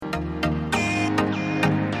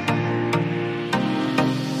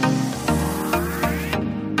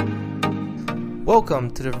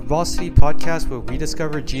Welcome to the Verbosity Podcast, where we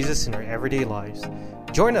discover Jesus in our everyday lives.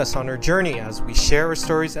 Join us on our journey as we share our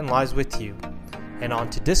stories and lives with you. And on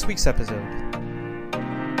to this week's episode.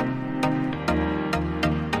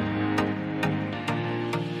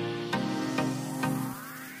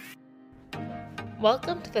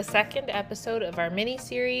 Welcome to the second episode of our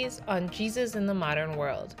mini-series on Jesus in the Modern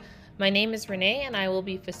World. My name is Renee, and I will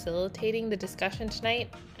be facilitating the discussion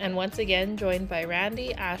tonight, and once again joined by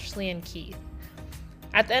Randy, Ashley, and Keith.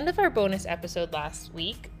 At the end of our bonus episode last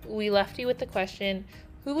week, we left you with the question,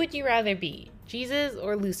 who would you rather be, Jesus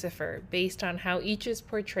or Lucifer, based on how each is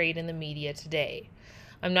portrayed in the media today?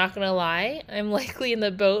 I'm not going to lie, I'm likely in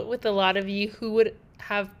the boat with a lot of you who would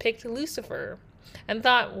have picked Lucifer and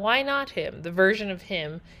thought, why not him, the version of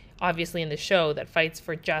him, obviously in the show, that fights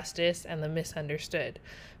for justice and the misunderstood.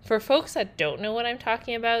 For folks that don't know what I'm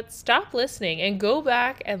talking about, stop listening and go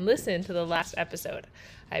back and listen to the last episode.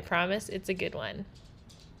 I promise it's a good one.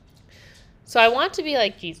 So I want to be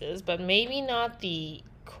like Jesus, but maybe not the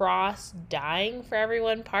cross dying for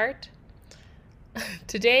everyone part.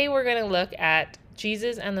 Today we're going to look at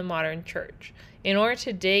Jesus and the modern church. In order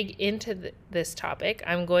to dig into this topic,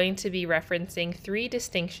 I'm going to be referencing three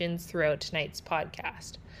distinctions throughout tonight's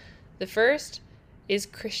podcast. The first is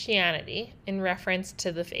Christianity in reference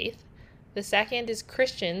to the faith. The second is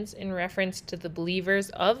Christians in reference to the believers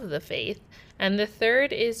of the faith. And the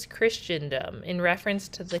third is Christendom in reference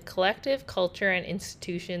to the collective culture and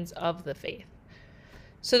institutions of the faith.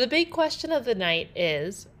 So the big question of the night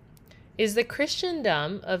is the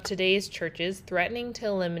Christendom of today's churches threatening to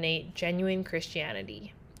eliminate genuine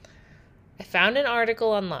Christianity? I found an article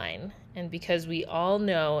online, and because we all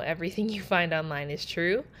know everything you find online is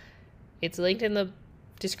true, it's linked in the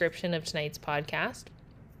description of tonight's podcast.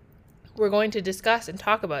 We're going to discuss and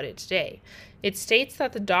talk about it today. It states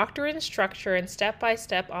that the doctrine, structure, and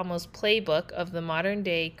step-by-step almost playbook of the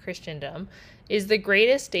modern-day Christendom is the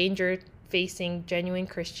greatest danger facing genuine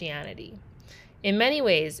Christianity. In many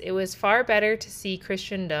ways, it was far better to see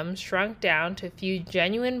Christendom shrunk down to a few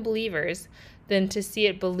genuine believers than to see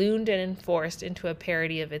it ballooned and enforced into a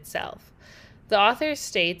parody of itself. The author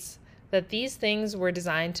states that these things were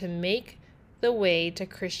designed to make the way to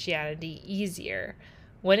Christianity easier,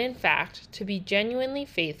 when in fact, to be genuinely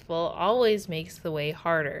faithful always makes the way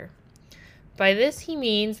harder. By this he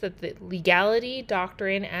means that the legality,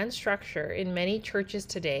 doctrine, and structure in many churches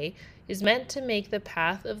today is meant to make the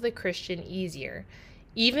path of the Christian easier,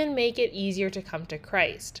 even make it easier to come to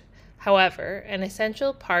Christ. However, an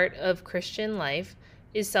essential part of Christian life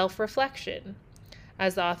is self-reflection.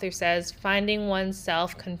 As the author says, finding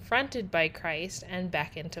oneself confronted by Christ and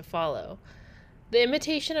beckon to follow. The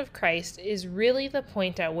imitation of Christ is really the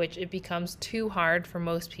point at which it becomes too hard for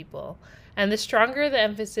most people, and the stronger the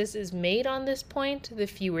emphasis is made on this point, the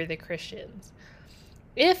fewer the Christians.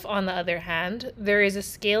 If, on the other hand, there is a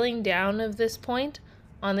scaling down of this point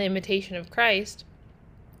on the imitation of Christ,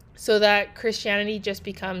 so that Christianity just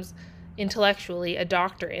becomes intellectually a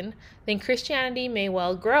doctrine, then Christianity may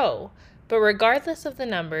well grow. But regardless of the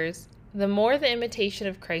numbers, the more the imitation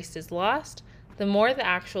of Christ is lost, the more the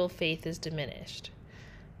actual faith is diminished.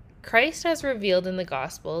 Christ, as revealed in the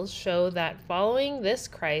Gospels, show that following this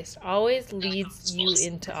Christ always leads you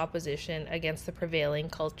into opposition against the prevailing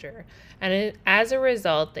culture, and as a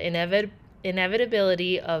result, the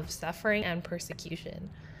inevitability of suffering and persecution.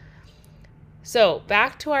 So,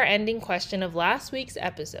 back to our ending question of last week's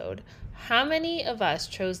episode, how many of us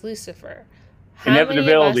chose Lucifer? How many of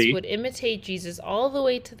us would imitate Jesus all the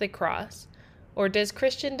way to the cross? Or does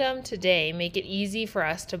Christendom today make it easy for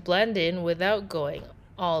us to blend in without going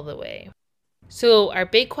all the way? So our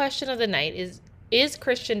big question of the night is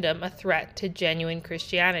Christendom a threat to genuine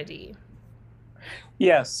Christianity?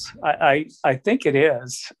 Yes, I think it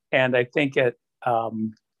is. And I think it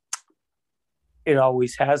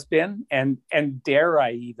always has been. And dare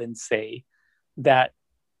I even say that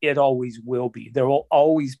it always will be. There will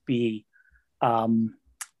always be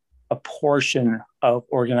a portion of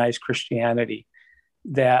organized Christianity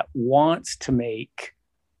that wants to make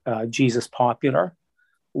Jesus popular,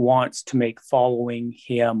 wants to make following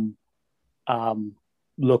him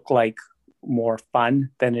look like more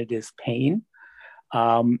fun than it is pain.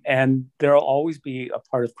 And there will always be a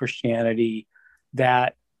part of Christianity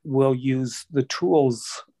that will use the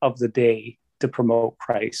tools of the day to promote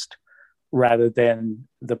Christ rather than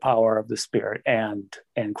the power of the Spirit and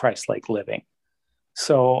Christ-like living.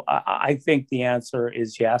 So I think the answer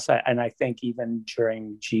is yes. And I think even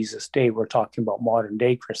during Jesus' day, we're talking about modern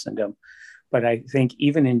day Christendom, but I think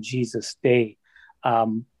even in Jesus' day,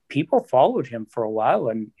 people followed him for a while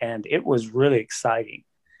and it was really exciting.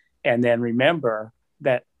 And then remember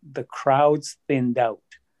that the crowds thinned out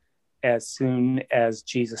as soon as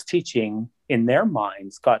Jesus' teaching in their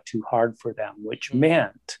minds got too hard for them, which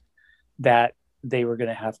meant that they were going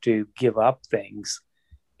to have to give up things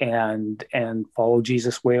and follow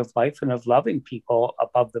Jesus' way of life and of loving people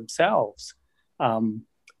above themselves,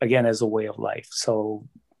 again, as a way of life. So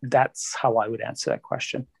that's how I would answer that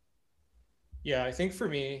question. Yeah, I think for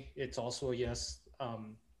me, it's also a yes.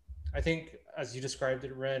 I think, as you described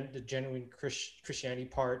it, Ren, the genuine Christianity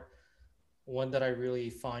part, one that I really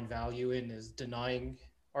find value in is denying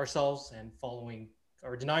ourselves and following,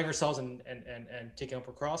 or denying ourselves and taking up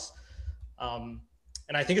a cross. And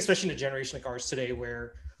I think especially in a generation like ours today,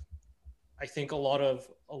 where I think a lot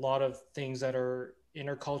of things that are in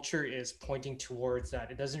our culture is pointing towards that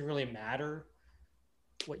it doesn't really matter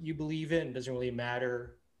what you believe in, it doesn't really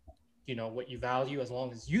matter, what you value, as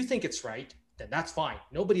long as you think it's right, then that's fine.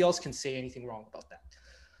 Nobody else can say anything wrong about that.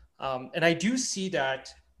 And I do see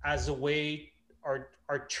that as a way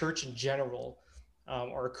our church in general,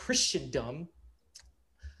 or Christendom,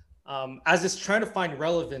 as it's trying to find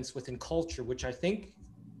relevance within culture, which I think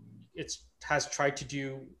has tried to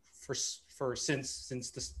do since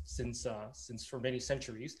for many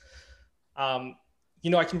centuries. I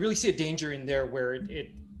can really see a danger in there where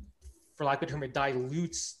it for lack of a term, it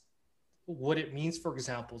dilutes what it means, for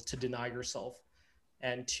example, to deny yourself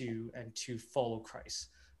and to follow Christ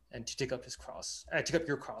and to take up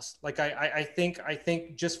your cross. Like I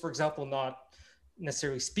think just, for example, not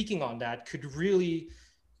necessarily speaking on that could really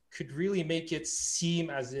make it seem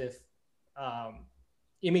as if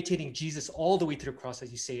imitating Jesus all the way to the cross,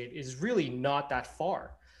 as you say, it is really not that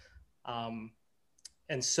far.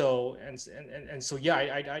 And so yeah,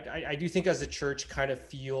 I do think as the church kind of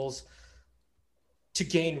feels to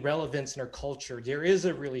gain relevance in our culture, there is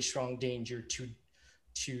a really strong danger to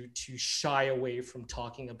shy away from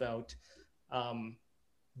talking about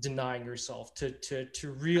denying yourself,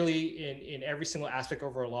 to really in every single aspect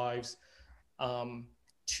of our lives,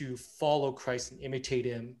 to follow Christ and imitate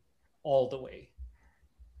him all the way.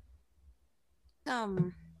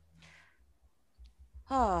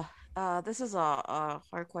 This is a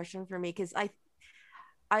hard question for me, because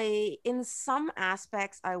I in some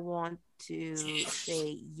aspects I want to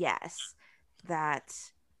say yes, that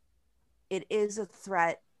it is a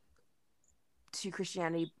threat to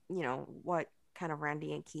Christianity, what kind of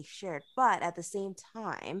Randy and Keith shared, but at the same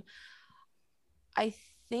time I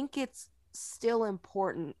think it's still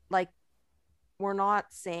important. Like, we're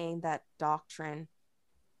not saying that doctrine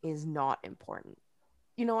is not important.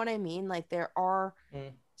 You know what I mean? Like, there are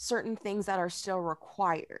certain things that are still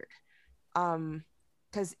required.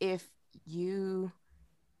 Because if you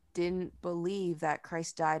didn't believe that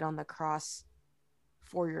Christ died on the cross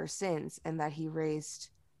for your sins and that he was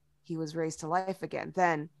raised to life again,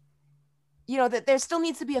 then that there still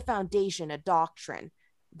needs to be a foundation, a doctrine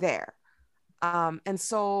there. And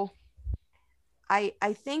so I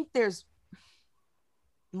think there's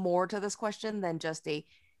more to this question than just a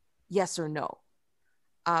yes or no.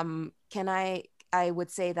 I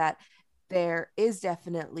would say that there is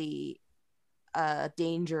definitely a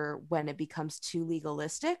danger when it becomes too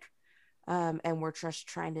legalistic, and we're just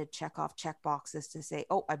trying to check off check boxes to say,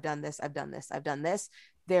 oh, I've done this,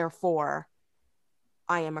 therefore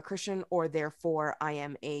I am a Christian, or therefore I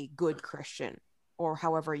am a good Christian, or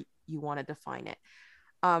however you want to define it.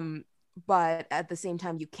 But at the same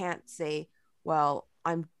time, you can't say, well,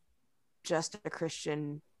 I'm just a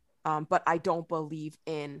Christian, but I don't believe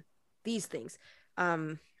in these things.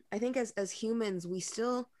 I think as humans, we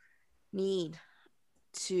still need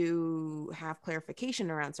to have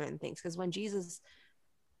clarification around certain things, because when Jesus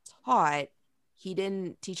taught, he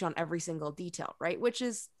didn't teach on every single detail, right? Which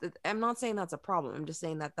is, I'm not saying that's a problem. I'm just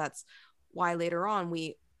saying that that's why later on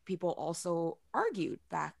people also argued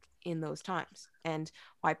back in those times, and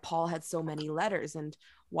why Paul had so many letters, and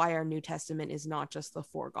why our New Testament is not just the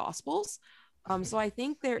 4 Gospels. So I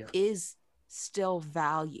think there is still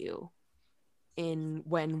value in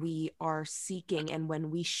when we are seeking and when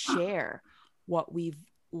we share what we've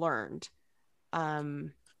learned,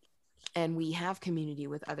 and we have community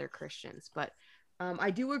with other Christians. But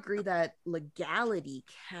I do agree that legality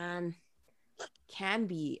can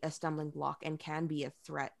be a stumbling block and can be a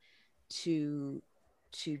threat to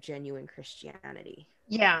genuine Christianity.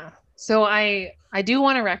 Yeah. So I do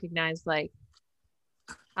want to recognize, like,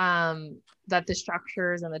 that the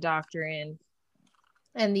structures and the doctrine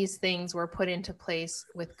and these things were put into place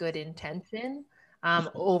with good intention,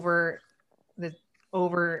 over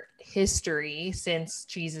history, since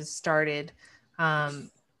Jesus started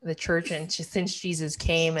the church, and since Jesus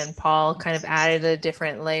came, and Paul kind of added a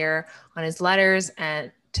different layer on his letters,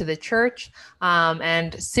 and to the church.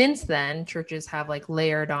 And since then, churches have like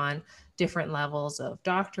layered on different levels of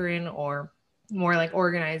doctrine or more like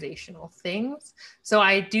organizational things. So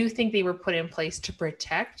I do think they were put in place to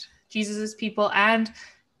protect Jesus's people and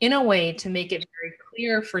in a way to make it very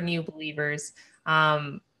clear for new believers,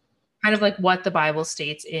 kind of like what the Bible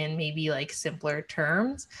states in maybe like simpler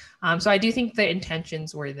terms. So I do think the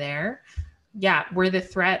intentions were there. Yeah, where the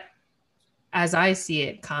threat, as I see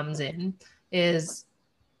it, comes in is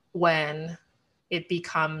when it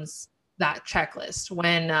becomes that checklist,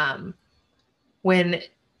 when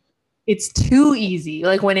it's too easy,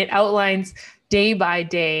 like when it outlines day by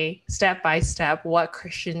day, step by step, what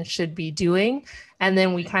Christians should be doing. And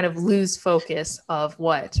then we kind of lose focus of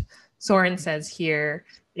what Soren says here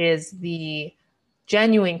is the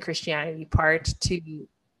genuine Christianity part, to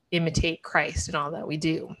imitate Christ in all that we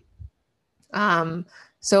do.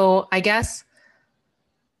 So I guess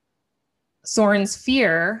Soren's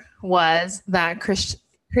fear was that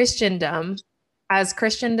Christendom, as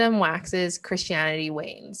Christendom waxes, Christianity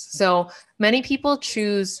wanes. So many people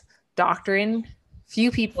choose doctrine,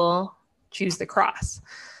 few people choose the cross.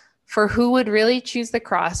 For who would really choose the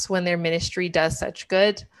cross when their ministry does such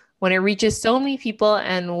good, when it reaches so many people,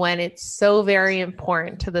 and when it's so very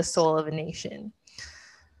important to the soul of a nation?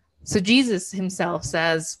 So Jesus himself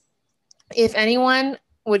says, if anyone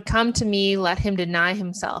would come to me, let him deny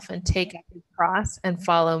himself and take up his cross and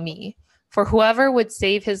follow me. For whoever would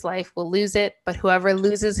save his life will lose it, but whoever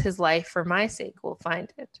loses his life for my sake will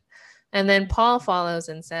find it. And then Paul follows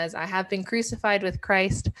and says, I have been crucified with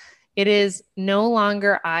Christ. It is no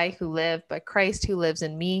longer I who live, but Christ who lives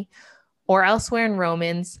in me. Or elsewhere in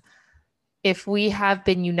Romans, if we have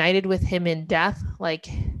been united with him in death like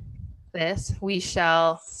this, we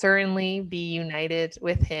shall certainly be united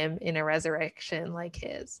with him in a resurrection like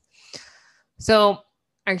his. So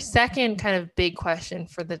our second kind of big question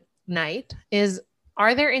for the night is,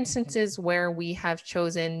 are there instances where we have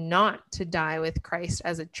chosen not to die with Christ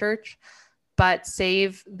as a church, but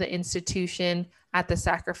save the institution at the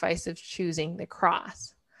sacrifice of choosing the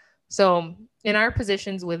cross? So in our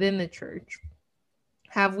positions within the church,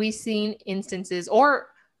 have we seen instances, or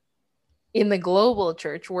in the global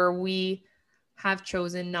church, where we have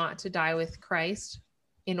chosen not to die with Christ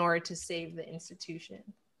in order to save the institution?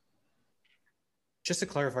 Just to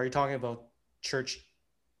clarify, are you talking about church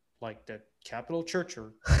like the capital church,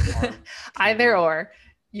 or either or?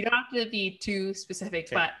 You don't have to be too specific,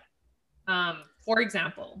 okay. But for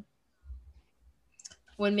example,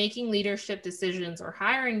 when making leadership decisions or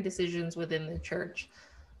hiring decisions within the church,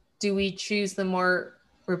 do we choose the more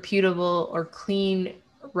reputable or clean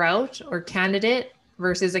route or candidate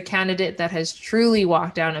versus a candidate that has truly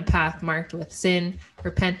walked down a path marked with sin,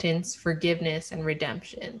 repentance, forgiveness, and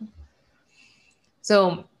redemption?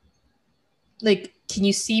 So, like, can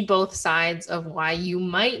you see both sides of why you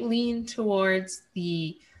might lean towards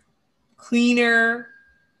the cleaner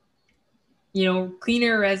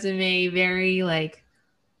resume, very like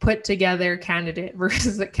put together candidate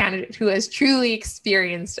versus a candidate who has truly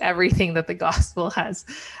experienced everything that the gospel has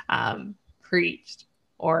preached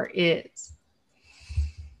or is?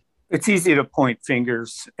 It's easy to point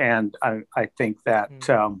fingers, and I think that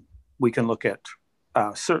we can look at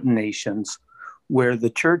certain nations where the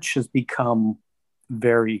church has become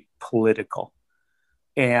very political.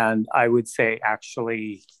 And I would say,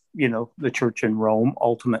 actually, the church in Rome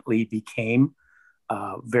ultimately became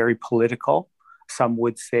very political. Some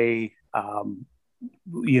would say,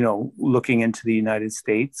 looking into the United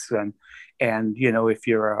States, and if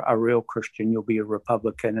you're a real Christian, you'll be a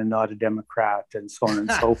Republican and not a Democrat, and so on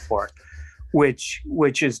and so forth, which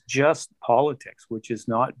is just politics, which is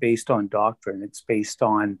not based on doctrine. It's based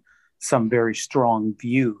on some very strong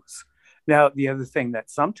views. Now, the other thing that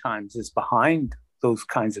sometimes is behind those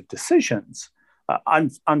kinds of decisions,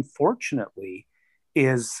 unfortunately,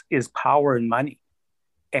 is power and money.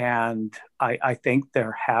 And I think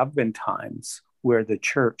there have been times where the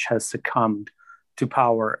church has succumbed to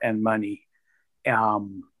power and money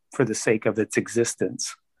for the sake of its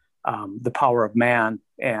existence, the power of man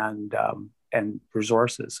and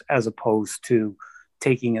resources, as opposed to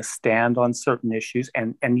taking a stand on certain issues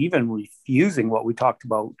and even refusing what we have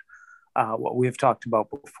talked about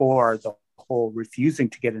before, the whole refusing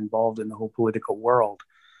to get involved in the whole political world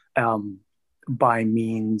by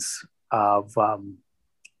means of,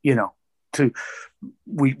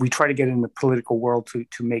 we try to get in the political world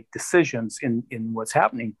to make decisions in what's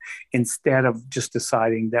happening, instead of just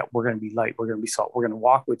deciding that we're going to be light, we're going to be salt, we're going to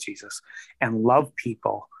walk with Jesus and love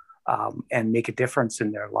people and make a difference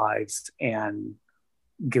in their lives and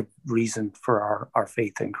give reason for our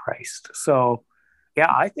faith in Christ. So Yeah,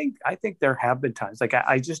 I think there have been times like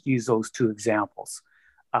I just use those two examples,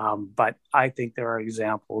 but I think there are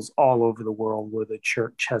examples all over the world where the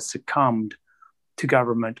church has succumbed to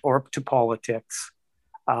government or to politics,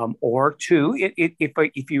 or to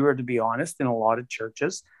if you were to be honest, in a lot of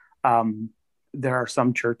churches, um, there are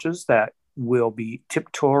some churches that will be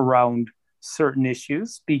tiptoe around certain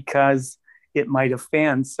issues because it might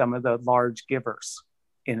offend some of the large givers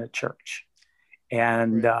in a church,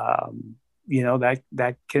 and Right.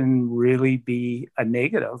 that can really be a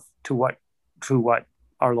negative to what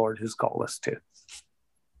our Lord has called us to.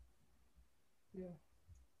 Yeah.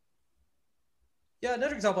 Yeah,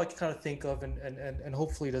 another example I can kind of think of, and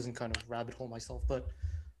hopefully it doesn't kind of rabbit hole myself, but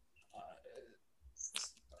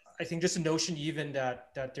I think just a notion even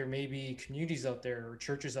that there may be communities out there or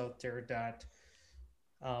churches out there that,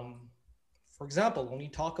 um, for example, when you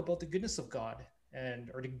talk about the goodness of God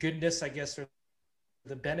and or the goodness, I guess, or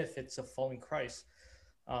the benefits of following Christ,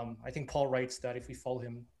 I think Paul writes that if we follow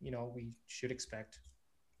him, we should expect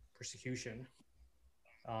persecution.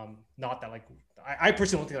 Not that like I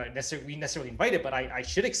personally don't think that we necessarily invite it, but I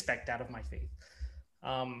should expect that of my faith.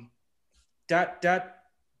 Um, that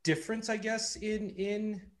difference, I guess,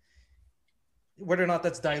 in whether or not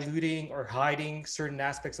that's diluting or hiding certain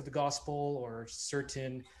aspects of the gospel or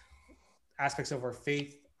certain aspects of our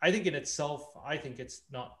faith, I think in itself, I think it's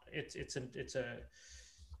not. It's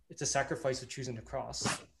a sacrifice of choosing the cross.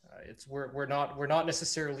 It's we're not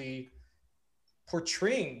necessarily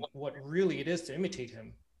portraying what really it is to imitate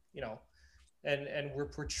him, you know, and we're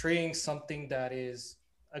portraying something that is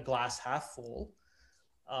a glass half full,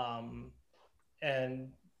 um,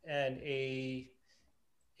 and and a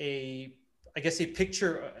I guess a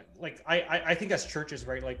picture, like I think as churches,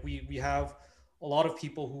 right? Like we have a lot of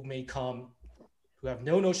people who may come who have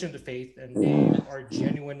no notion of the faith, and they are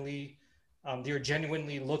genuinely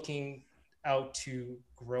looking out to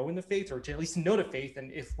grow in the faith or to at least know the faith.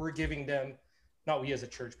 And if we're giving them, not we as a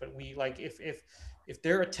church, but we like if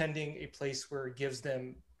they're attending a place where it gives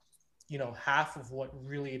them, half of what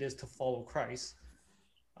really it is to follow Christ,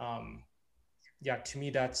 um, yeah, to me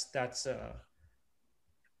that's a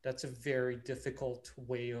very difficult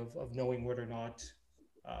way of knowing whether or not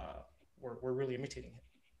we're really imitating him.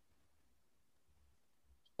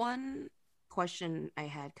 One question I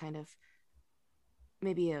had, kind of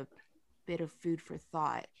maybe a bit of food for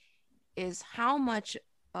thought, is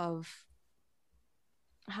of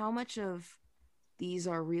how much of these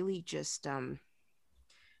are really just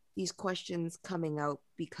these questions coming out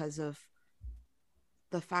because of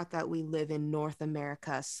the fact that we live in North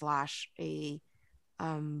America slash a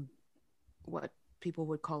um what people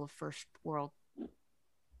would call a first world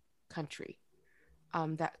country,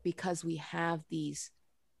 that because we have these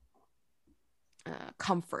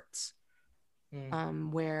comforts,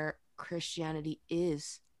 Mm. where Christianity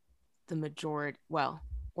is the majority, well,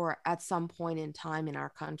 or at some point in time in our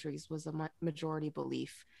countries was a majority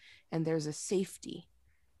belief, and there's a safety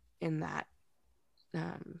in that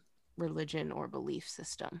religion or belief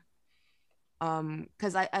system.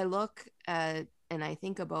 Because I look at and I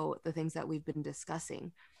think about the things that we've been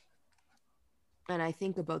discussing, and I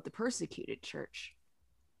think about the persecuted church.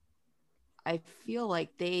 I feel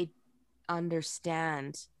like they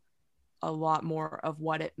understand a lot more of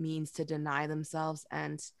what it means to deny themselves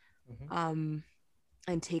Mm-hmm. um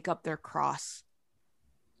and take up their cross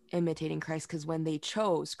imitating Christ, because when they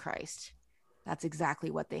chose Christ, that's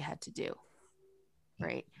exactly what they had to do,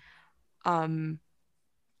 right? um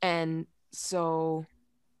and so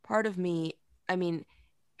part of me, I mean,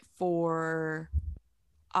 for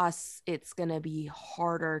us it's going to be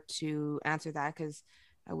harder to answer that because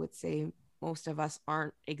I would say most of us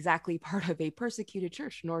aren't exactly part of a persecuted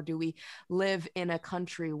church, nor do we live in a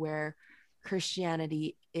country where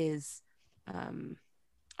Christianity is um,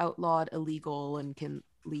 outlawed, illegal, and can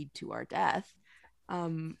lead to our death.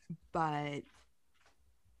 But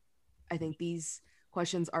I think these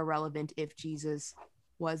questions are relevant if Jesus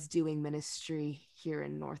was doing ministry here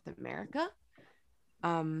in North America.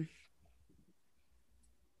 Um,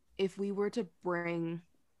 if we were to bring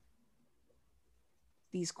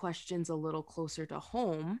these questions a little closer to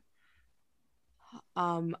home,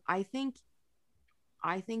 I think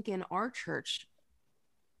in our church,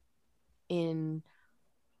 in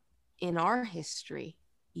our history,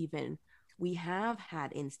 even, we have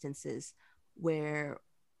had instances where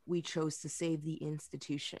we chose to save the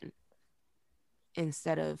institution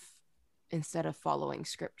instead of following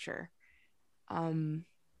scripture. Um,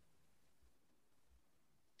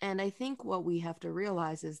 and I think what we have to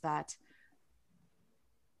realize is that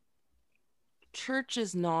church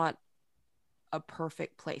is not a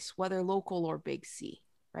perfect place, whether local or big C,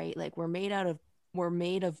 right? Like, we're made out of we're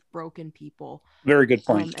made of broken people. Very good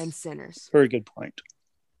point. And sinners. Very good point.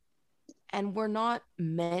 And we're not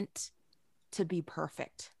meant to be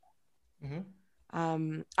perfect.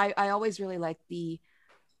 I always really like the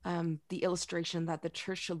illustration that the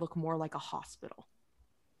church should look more like a hospital.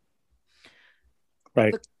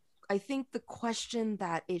 Right. I think the question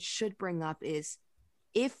that it should bring up is,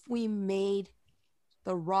 if we made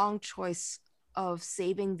the wrong choice of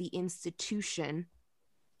saving the institution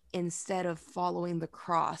instead of following the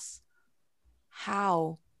cross,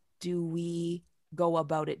 how do we go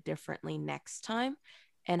about it differently next time?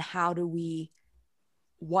 And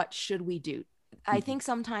what should we do? I think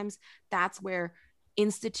sometimes that's where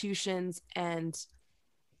institutions and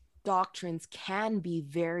doctrines can be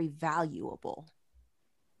very valuable.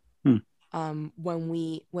 When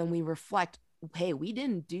we reflect, hey, we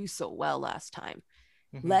didn't do so well last time.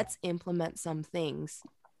 Let's implement some things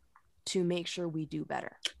to make sure we do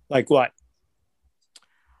better. Like what?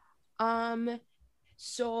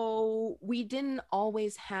 So we didn't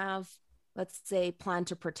always have, let's say, plan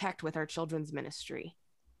to protect with our children's ministry.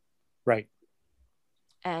 Right.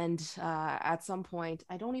 And at some point,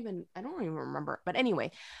 I don't even remember. But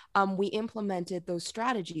anyway, we implemented those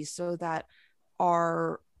strategies so that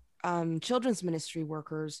our children's ministry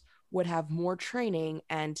workers would have more training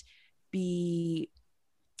and be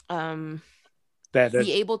able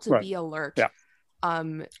to be alert. Yeah.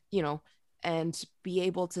 And be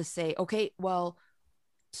able to say, okay, well,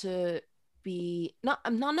 to be not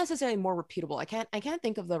necessarily more reputable. I can't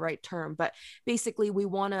think of the right term, but basically we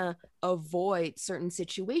want to avoid certain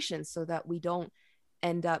situations so that we don't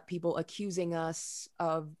end up people accusing us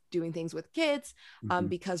of doing things with kids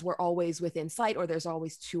because we're always within sight, or there's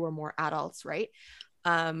always 2 or more adults, right?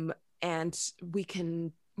 And we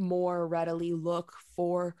can more readily look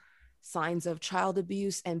for signs of child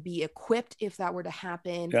abuse and be equipped if that were to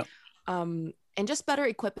happen. Yeah. And just better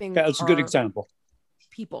equipping. Yeah, that's a good example.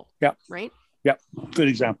 People. Yeah. Right. Yeah. Good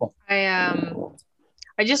example.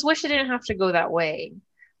 I just wish it didn't have to go that way.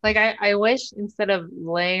 Like I wish, instead of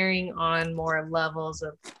layering on more levels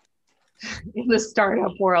of, in the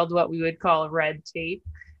startup world, what we would call red tape,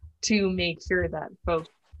 to make sure that folks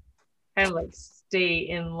kind of like stay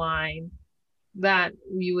in line, that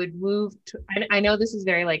we would move to, I know this is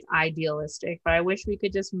very like idealistic, but I wish we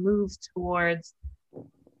could just move towards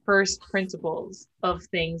first principles of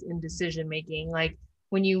things in decision making. Like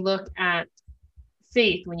when you look at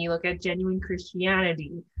faith, when you look at genuine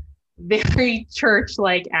Christianity, very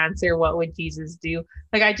church-like answer, what would Jesus do?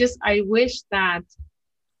 Like I wish that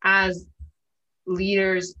as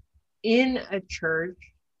leaders in a church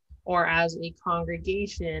or as a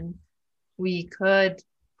congregation, we could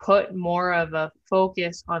put more of a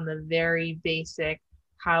focus on the very basic,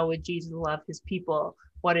 how would Jesus love his people?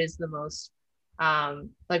 What is the most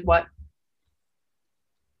like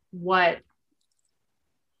what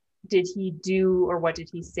did he do, or what did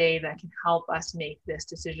he say that can help us make this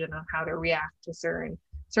decision on how to react to certain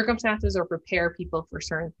circumstances or prepare people for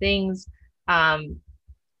certain things,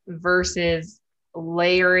 versus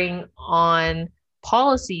layering on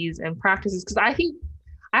policies and practices? Because I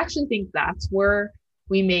actually think that's where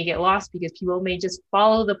we may get lost, because people may just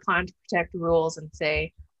follow the plan to protect rules and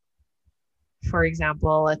say, for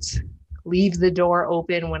example, let's leave the door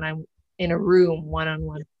open when I'm in a room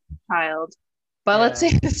one-on-one with a child. But let's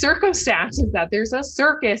say the circumstance is that there's a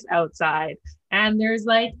circus outside and there's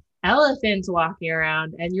like elephants walking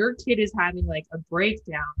around and your kid is having like a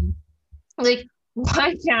breakdown. Like,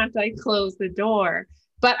 why can't I close the door?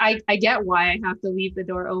 But I get why I have to leave the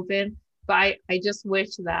door open. But I just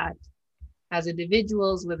wish that as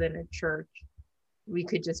individuals within a church, we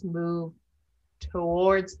could just move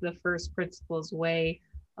towards the first principles way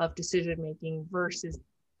of decision making versus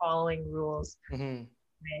following rules.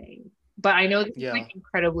 But I know this is like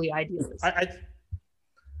incredibly idealistic.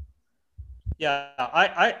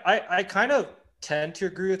 I kind of tend to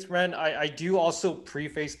agree with Ren. I do also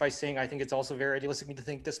preface by saying I think it's also very idealistic of me to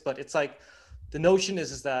think this, but it's like the notion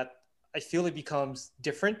is that I feel it becomes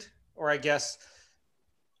different, or I guess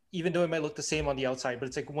even though it might look the same on the outside, but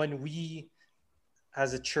it's like when we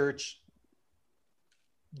as a church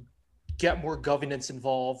get more governance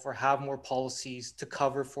involved or have more policies to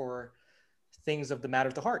cover for things of the matter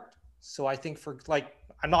of the heart. So I think for like,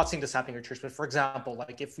 I'm not saying this happening in church, but for example,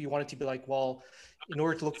 like if we wanted to be like, well, in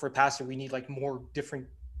order to look for a pastor, we need like more different,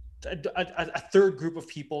 a third group of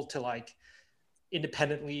people to like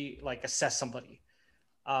independently like assess somebody.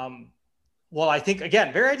 Well, I think,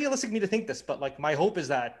 again, very idealistic of me to think this, but like my hope is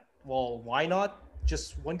that, well, why not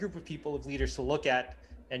just one group of people, of leaders to look at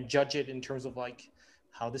and judge it in terms of like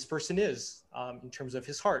how this person is, in terms of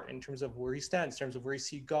his heart, in terms of where he stands, in terms of where he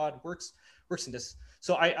sees God works in this.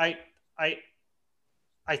 So I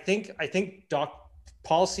think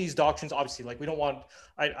policies, doctrines, obviously, like we don't want,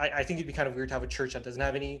 I think it'd be kind of weird to have a church that doesn't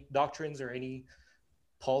have any doctrines or any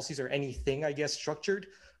policies or anything, I guess, structured.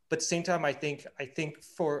 But at the same time, I think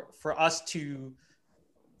for us to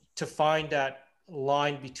find that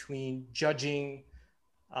line between judging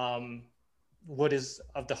what is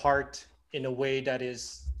of the heart in a way that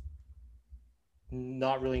is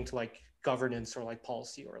not relating to like governance or like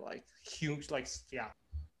policy or like huge, like, yeah.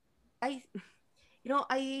 I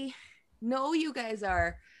know you guys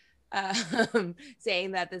are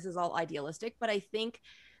saying that this is all idealistic, but I think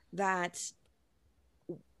that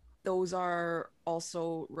those are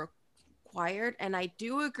also required. And I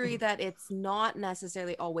do agree that it's not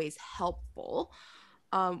necessarily always helpful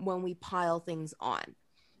when we pile things on.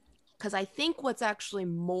 Because I think what's actually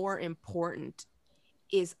more important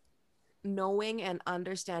is knowing and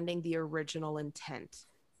understanding the original intent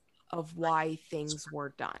of why things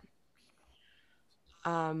were done.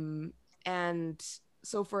 And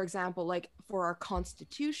so, for example, like for our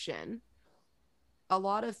Constitution, a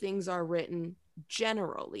lot of things are written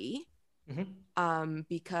generally,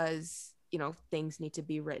 because, you know, things need to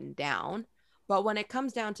be written down. But when it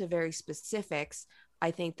comes down to very specifics, I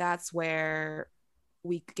think that's where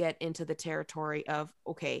we get into the territory of,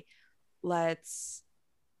 okay, what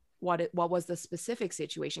was the specific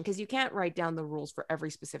situation? Because you can't write down the rules for every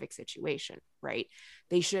specific situation, right?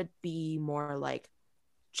 They should be more like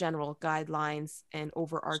general guidelines and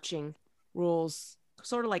overarching rules,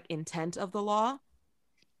 sort of like intent of the law,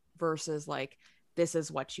 versus like, this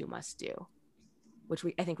is what you must do, which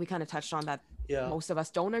I think we kind of touched on that. Yeah. Most of us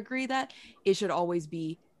don't agree that it should always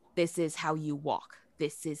be, this is how you walk,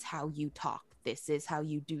 this is how you talk, this is how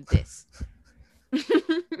you do this.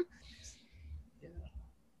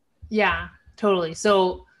 Yeah, totally.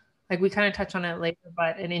 So like we kind of touch on it later,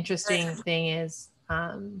 but an interesting thing is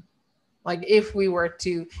like if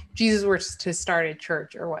Jesus were to start a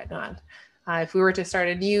church or whatnot, if we were to start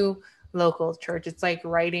a new local church, it's like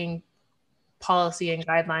writing policy and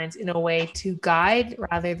guidelines in a way to guide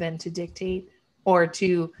rather than to dictate,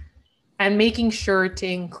 and making sure to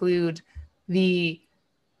include the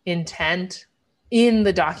intent in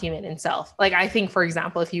the document itself. Like I think, for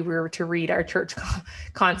example, if you were to read our church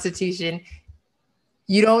constitution,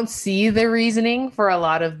 you don't see the reasoning for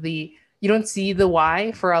you don't see the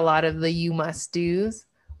why for a lot of the you must do's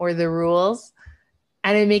or the rules.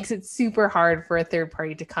 And it makes it super hard for a third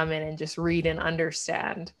party to come in and just read and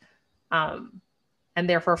understand, and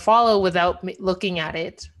therefore follow without looking at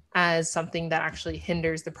it as something that actually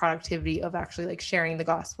hinders the productivity of actually like sharing the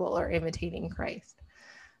gospel or imitating Christ.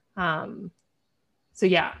 So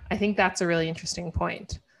yeah, I think that's a really interesting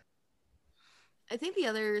point. I think the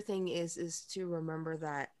other thing is to remember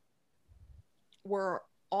that we're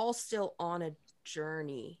all still on a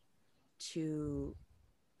journey to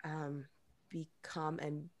become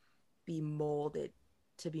and be molded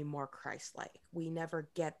to be more Christ-like. We never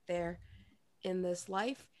get there in this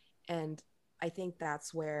life, and I think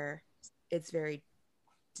that's where it's very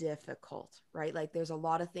difficult, right? Like there's a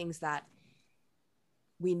lot of things that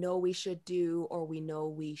we know we should do or we know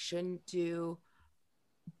we shouldn't do,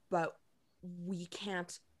 but we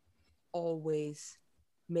can't always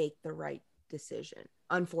make the right decision,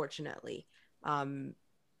 unfortunately.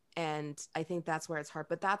 And I think that's where it's hard,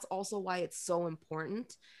 but that's also why it's so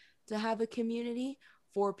important to have a community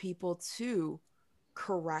for people to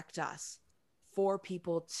correct us, for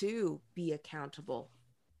people to be accountable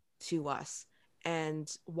to us,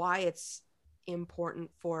 and why it's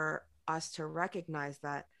important for us to recognize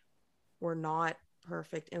that we're not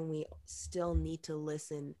perfect and we still need to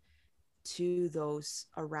listen to those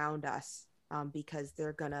around us, because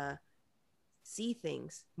they're gonna see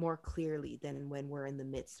things more clearly than when we're in the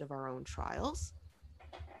midst of our own trials.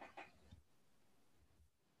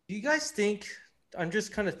 Do you guys think, I'm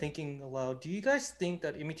just kind of thinking aloud, do you guys think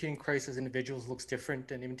that imitating Christ as individuals looks different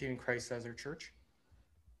than imitating Christ as our church?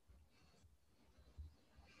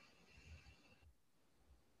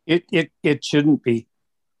 It shouldn't be.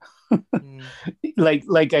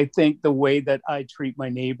 Like I think the way that I treat my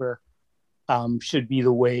neighbor should be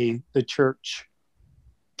the way the church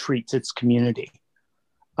treats its community.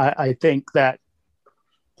 I think that,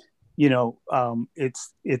 you know,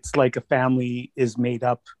 it's like a family is made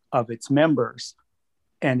up of its members.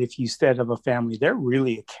 And if you said of a family, they're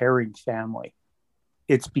really a caring family,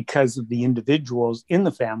 it's because of the individuals in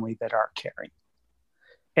the family that are caring.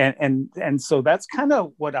 And so that's kind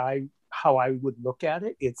of how I would look at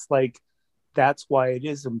it. It's like, that's why it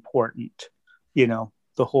is important, you know,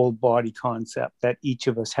 the whole body concept, that each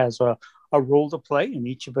of us has a role to play, and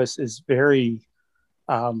each of us is very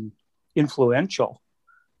influential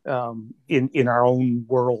in our own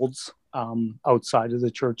worlds outside of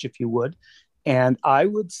the church, if you would. And I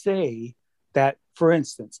would say that, for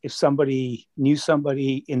instance, if somebody knew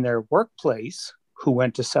somebody in their workplace who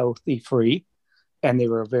went to Southie Free and they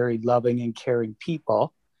were very loving and caring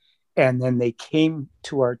people, and then they came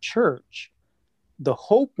to our church, the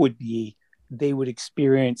hope would be they would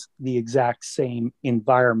experience the exact same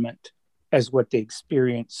environment as what they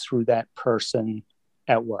experienced through that person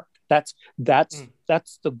at work. That's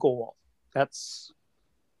the goal. That's,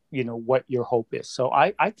 you know, what your hope is. So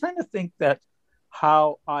I kind of think that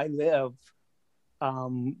how I live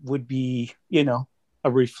would be, you know,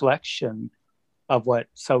 a reflection of what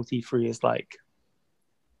Southie Free is like,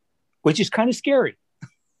 which is kind of scary,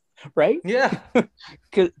 right? Yeah.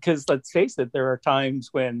 Because let's face it, there are times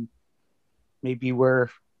when maybe we're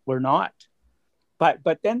not.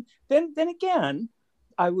 But then again,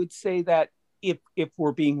 I would say that if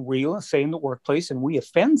we're being real, say in the workplace, and we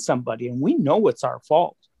offend somebody and we know it's our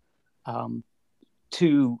fault,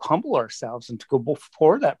 to humble ourselves and to go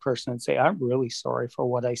before that person and say, I'm really sorry for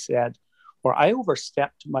what I said, or I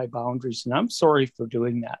overstepped my boundaries and I'm sorry for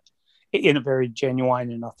doing that, in a very genuine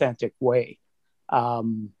and authentic way,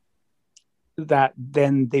 that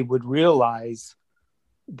then they would realize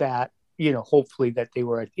that, you know, hopefully that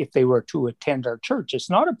if they were to attend our church, it's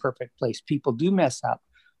not a perfect place. People do mess up,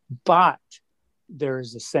 but there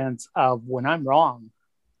is a sense of, when I'm wrong,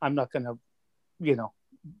 I'm not going to, you know,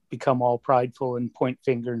 become all prideful and point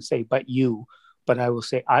finger and say, but I will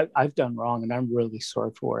say, I've done wrong and I'm really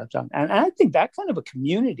sorry for what I've done. And I think that kind of a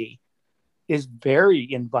community is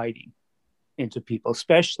very inviting into people,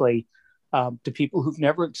 especially to people who've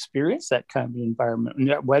never experienced that kind of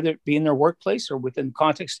environment, whether it be in their workplace or within the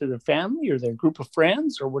context of their family or their group of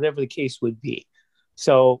friends or whatever the case would be.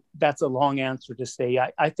 So that's a long answer to say,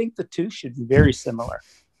 I think the two should be very similar.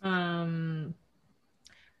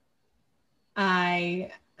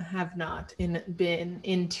 I have not been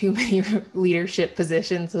in too many leadership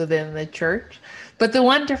positions within the church, but the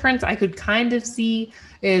one difference I could kind of see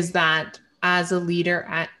is that as a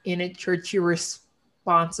leader in a church, you're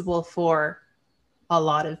responsible for a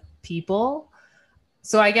lot of people.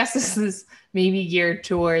 So I guess this is maybe geared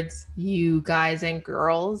towards you guys and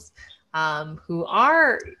girls who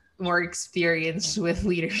are more experienced with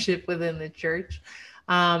leadership within the church.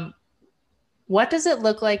 What does it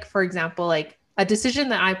look like, for example, like a decision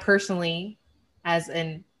that I personally, as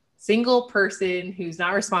a single person who's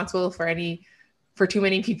not responsible for too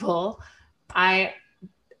many people, I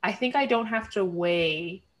think I don't have to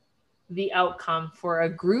weigh the outcome for a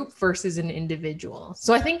group versus an individual.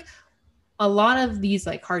 So I think a lot of these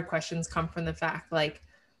like hard questions come from the fact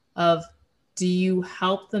of, do you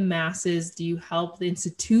help the masses? Do you help the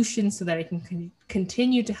institution so that it can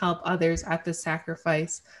continue to help others at the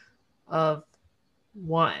sacrifice of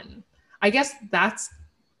one? I guess that's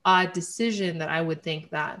a decision that I would think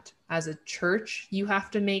that as a church you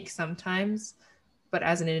have to make sometimes, but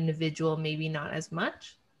as an individual, maybe not as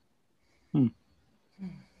much.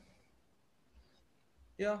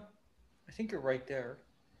 Yeah, I think you're right there.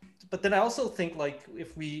 But then I also think, like,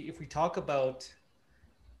 if we talk about,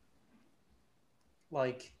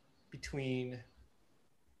 like, between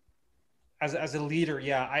as a leader,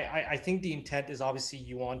 yeah, I think the intent is obviously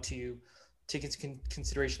you want to take into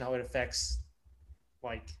consideration how it affects,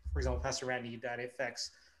 like, for example, Pastor Randy, that it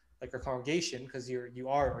affects like our congregation, because you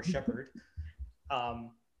are our shepherd.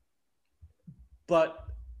 But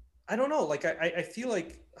I don't know, like I feel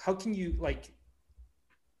like, how can you, like,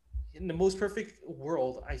 in the most perfect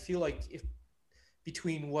world, I feel like if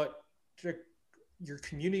between what your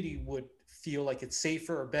community would feel like it's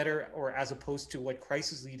safer or better, or as opposed to what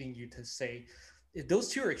Christ is leading you to say, if those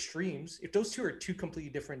two are extremes, if those two are two completely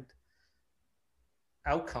different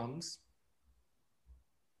outcomes,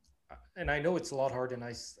 and I know it's a lot harder than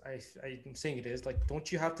I'm saying it is, like, don't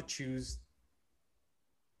you have to choose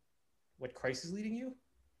what Christ is leading you?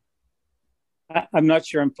 I'm not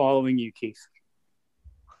sure I'm following you, Keith.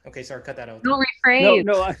 Okay, sorry, cut that out. No, rephrase.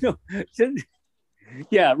 No, I know.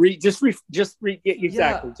 Yeah, exactly.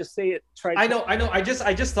 Yeah. Just say it. I know. I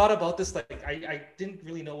just thought about this. Like, I didn't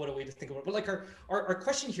really know what a way to think about it. But like our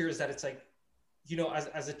question here is that it's like, you know,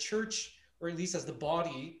 as a church, or at least as the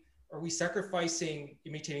body, are we sacrificing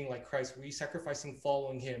imitating like Christ? Are we sacrificing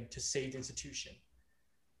following him to save the institution?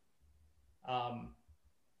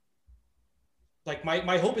 Like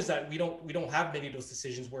my hope is that we don't have many of those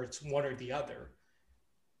decisions where it's one or the other.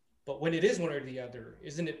 But when it is one or the other,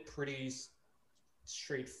 isn't it pretty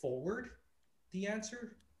straightforward, the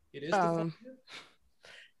answer? It is definitive?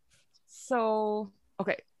 So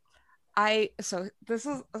okay, I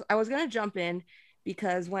was gonna jump in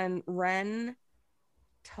because when Ren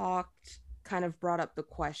kind of brought up the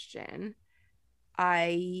question,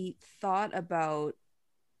 I thought about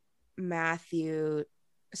Matthew.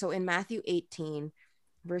 So in Matthew 18,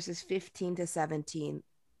 verses 15 to 17,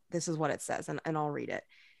 this is what it says, and I'll read it.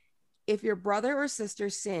 If your brother or sister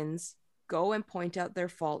sins, go and point out their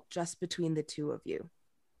fault just between the two of you.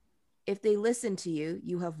 If they listen to you,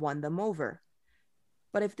 you have won them over.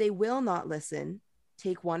 But if they will not listen,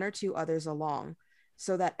 take one or two others along,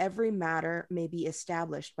 so that every matter may be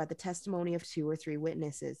established by the testimony of 2 or 3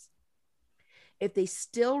 witnesses. If they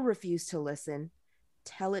still refuse to listen,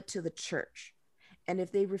 tell it to the church. And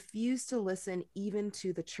if they refuse to listen even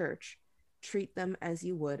to the church, treat them as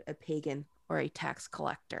you would a pagan or a tax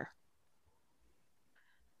collector.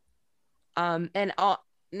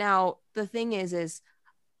 Now the thing is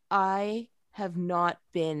I have not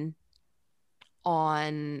been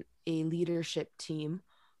on a leadership team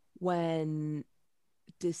when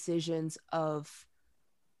decisions of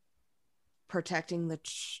protecting the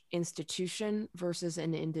institution versus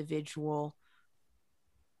an individual,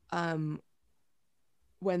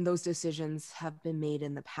 when those decisions have been made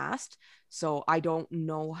in the past. So I don't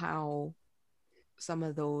know how some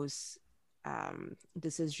of those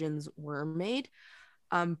decisions were made.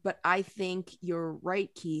 But I think you're right,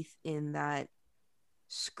 Keith, in that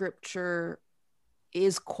scripture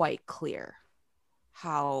is quite clear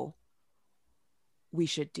how we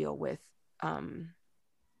should deal with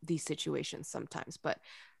these situations sometimes. But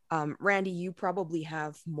Randy, you probably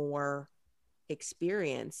have more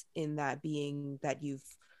experience in that, being that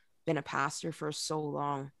you've been a pastor for so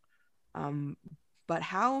long. But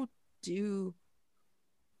how do,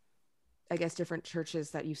 I guess, different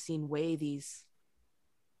churches that you've seen weigh these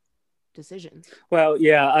decisions? Well,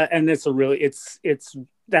 yeah, and it's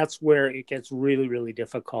that's where it gets really, really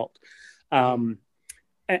difficult. And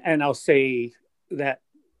I'll say that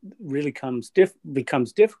really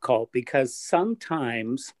becomes difficult because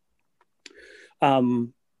sometimes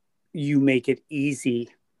you make it easy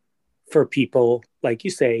for people, like you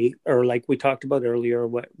say, or like we talked about earlier,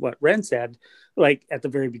 what Ren said, like at the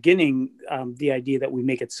very beginning, the idea that we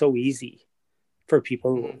make it so easy for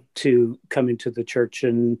people to come into the church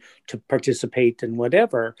and to participate in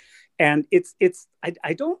whatever. And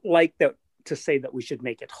I don't like that to say that we should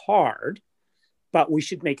make it hard, but we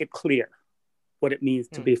should make it clear what it means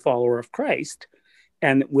to be a follower of Christ.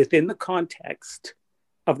 And within the context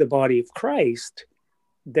of the body of Christ,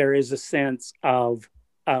 there is a sense of,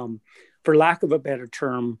 for lack of a better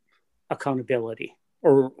term, accountability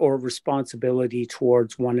or responsibility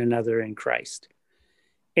towards one another in Christ.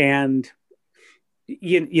 And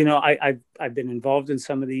you know, I've been involved in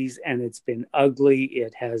some of these, and it's been ugly.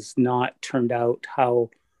 It has not turned out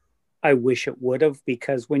how I wish it would have,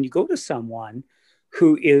 because when you go to someone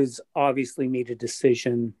who is obviously made a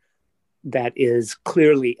decision that is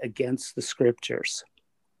clearly against the scriptures,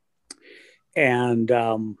 and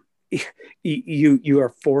you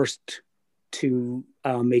are forced to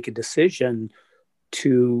make a decision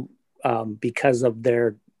to because of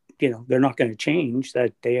their, you know, they're not going to change,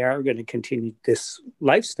 that they are going to continue this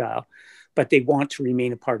lifestyle, but they want to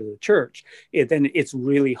remain a part of the church. Then it's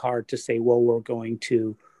really hard to say, well, we're going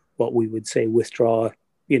to, what we would say, withdraw,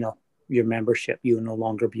 you know, your membership. You will no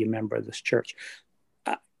longer be a member of this church.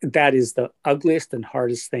 That is the ugliest and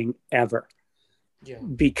hardest thing ever. Yeah.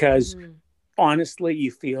 Because honestly,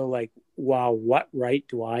 you feel like, wow, what right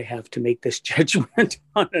do I have to make this judgment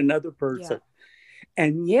on another person? Yeah.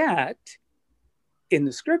 And yet, in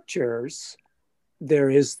the scriptures, there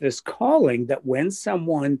is this calling that when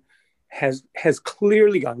someone has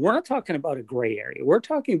clearly gone, we're not talking about a gray area. We're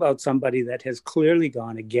talking about somebody that has clearly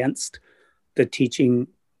gone against the teaching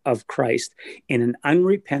of Christ in an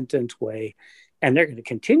unrepentant way, and they're going to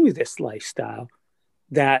continue this lifestyle,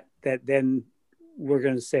 that then we're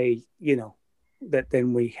going to say, you know, that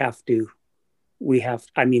then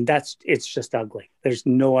I mean, it's just ugly. There's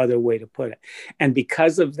no other way to put it. And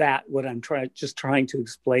because of that, what I'm trying to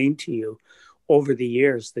explain to you, over the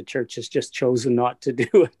years, the church has just chosen not to do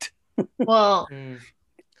it. Well,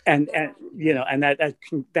 and you know, and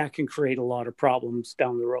that can create a lot of problems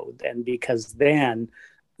down the road. And because then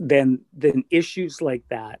issues like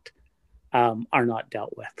that are not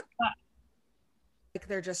dealt with. Like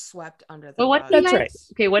they're just swept under the but what rug. That's right.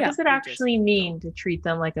 Okay, what does it actually mean to treat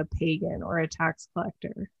them like a pagan or a tax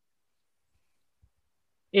collector?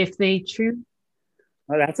 If they choose,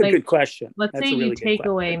 well, that's a good question. Let's say you take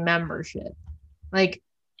away membership. Like,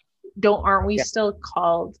 aren't we still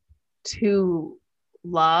called to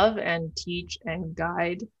love and teach and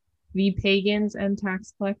guide the pagans and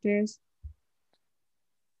tax collectors?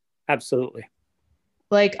 Absolutely.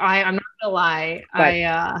 Like I'm not gonna lie,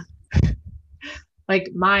 But, like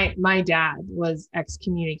my dad was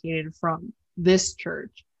excommunicated from this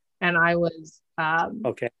church, and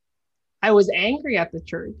okay. I was angry at the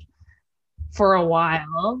church for a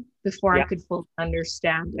while before I Yeah. could fully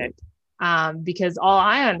understand Okay. it. Because all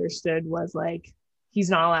I understood was like he's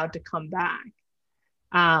not allowed to come back.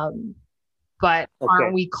 But aren't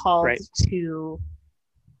Okay. we called Right. to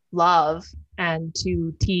love and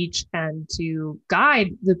to teach and to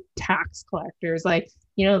guide the tax collectors? Like,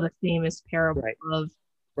 you know, the famous parable Right. of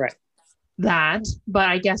Right. that. But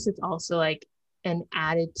I guess it's also like an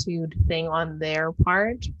attitude thing on their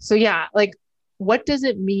part. So yeah, like what does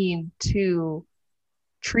it mean to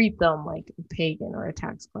treat them like a pagan or a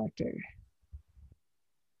tax collector?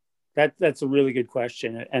 That's a really good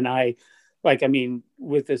question. And I mean,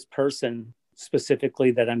 with this person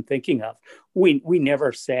specifically that I'm thinking of, we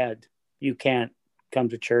never said you can't come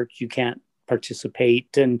to church, you can't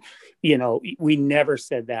participate. And, you know, we never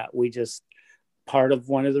said that. We just, part of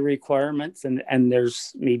one of the requirements, and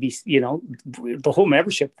there's maybe, you know, the whole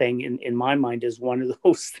membership thing in my mind is one of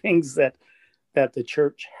those things that the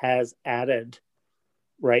church has added,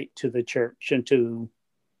 right, to the church and to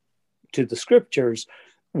the scriptures,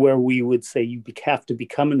 where we would say you have to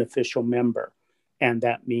become an official member. And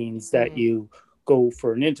that means that you go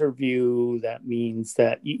for an interview. That means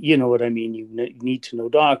that, you know what I mean? You need to know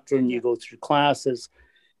doctrine, you go through classes.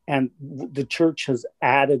 And the church has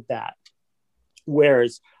added that.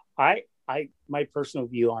 Whereas my personal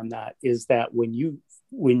view on that is that when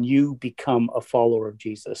you become a follower of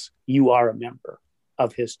Jesus, you are a member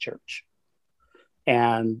of his church.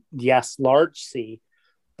 And yes, large C,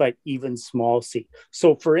 but even small c.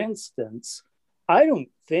 So for instance, I don't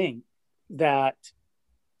think that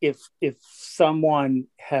if someone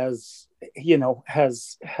has, you know,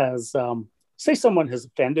 has say someone has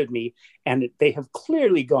offended me and they have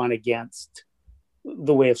clearly gone against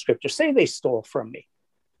the way of scripture, say they stole from me.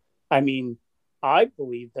 I mean, I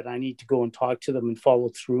believe that I need to go and talk to them and follow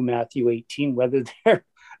through Matthew 18, whether they're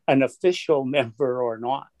an official member or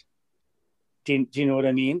not. Do you know what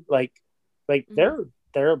I mean? Like they're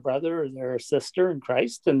a brother or they're a sister in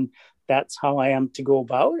Christ, and that's how I am to go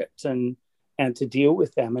about it and to deal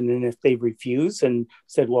with them. And then if they refuse and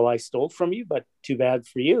said, well, I stole from you, but too bad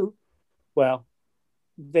for you, well,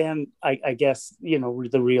 then I guess, you know,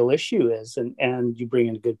 the real issue is, and you bring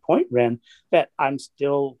in a good point, Ren, that I'm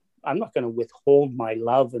not going to withhold my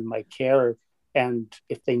love and my care, and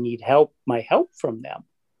if they need help, my help from them.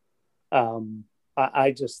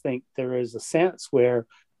 I just think there is a sense where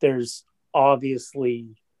there's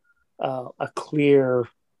obviously a clear,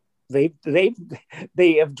 they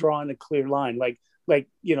have drawn a clear line. Like,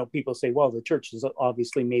 you know, people say, well, the church has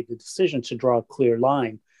obviously made the decision to draw a clear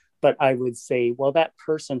line. But I would say, well, that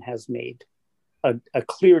person has made a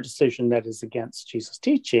clear decision that is against Jesus'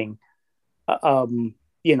 teaching.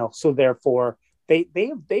 You know, so therefore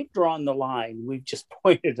they've drawn the line. We've just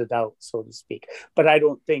pointed it out, so to speak. But I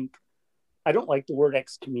don't like the word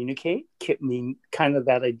excommunicate. I mean, kind of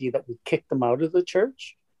that idea that we kick them out of the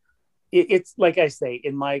church. It's like I say,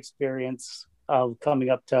 in my experience of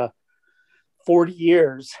coming up to 40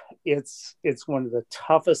 years, it's one of the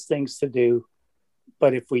toughest things to do.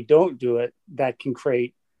 But if we don't do it, that can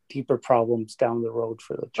create deeper problems down the road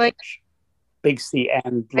for the church. Like, Big C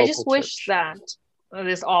and local I just wish that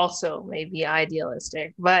this also may be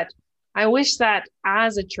idealistic, but I wish that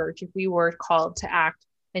as a church, if we were called to act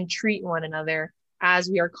and treat one another as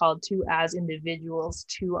we are called to as individuals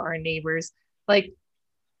to our neighbors, like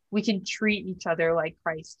we can treat each other like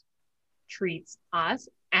Christ treats us.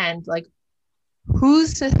 And like,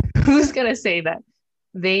 who's gonna say that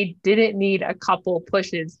they didn't need a couple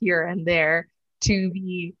pushes here and there to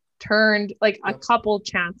be turned, like a couple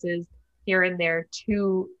chances here and there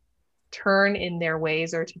to turn in their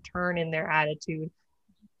ways or to turn in their attitude.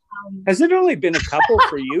 Has it only been a couple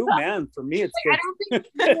for you? Man, for me, it's good. I don't think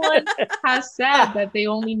anyone has said that they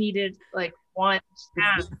only needed like one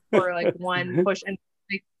chance or like one push. And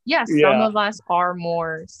like, yes, some of us are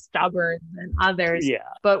more stubborn than others. Yeah.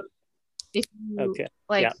 But if you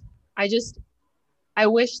I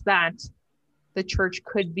wish that the church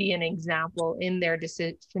could be an example in their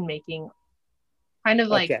decision making, kind of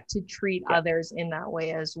like to treat others in that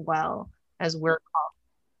way as well as we're called.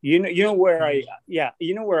 You know where I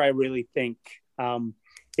really think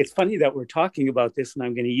it's funny that we're talking about this, and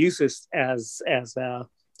I'm going to use this as a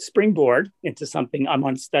springboard into something. I'm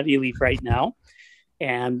on study leave right now,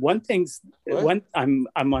 and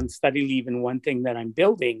I'm on study leave, and one thing that I'm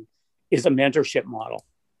building is a mentorship model.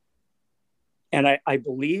 And I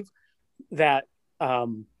believe that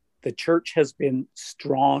the church has been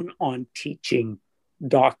strong on teaching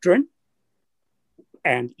doctrine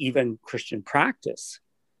and even Christian practice,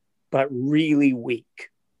 but really weak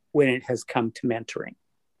when it has come to mentoring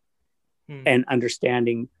and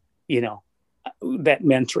understanding, that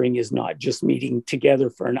mentoring is not just meeting together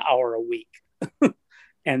for an hour a week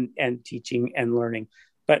and teaching and learning,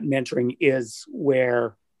 but mentoring is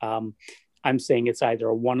where I'm saying it's either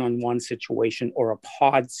a one-on-one situation or a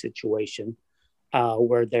pod situation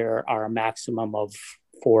where there are a maximum of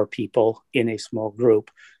 4 people in a small group.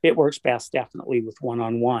 It works best definitely with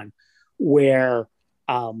one-on-one, where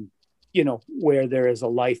where there is a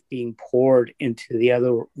life being poured into the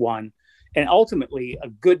other one. And ultimately, a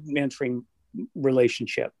good mentoring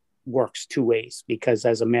relationship works 2 ways, because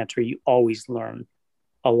as a mentor, you always learn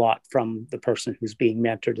a lot from the person who's being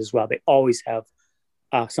mentored as well. They always have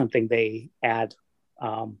something they add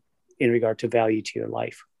in regard to value to your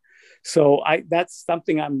life. So that's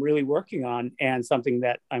something I'm really working on, and something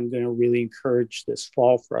that I'm going to really encourage this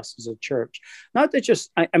fall for us as a church. Not that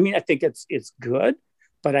just, I think it's good,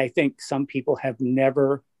 but I think some people have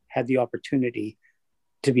never had the opportunity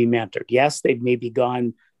to be mentored. Yes, they've maybe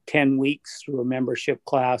gone 10 weeks through a membership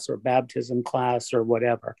class or baptism class or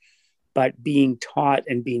whatever, but being taught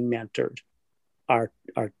and being mentored are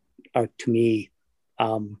to me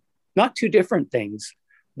not 2 different things,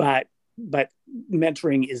 but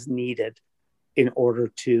mentoring is needed in order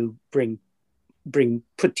to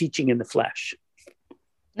put teaching in the flesh.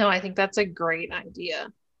 No, I think that's a great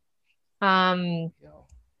idea.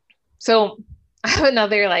 So I have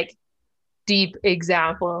another deep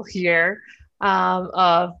example here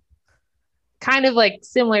of kind of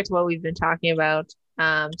similar to what we've been talking about,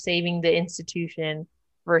 saving the institution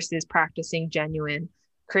versus practicing genuine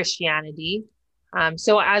Christianity.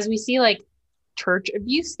 So as we see church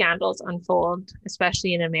abuse scandals unfold,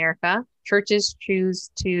 especially in America, churches choose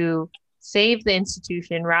to save the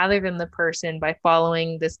institution rather than the person by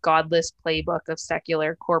following this godless playbook of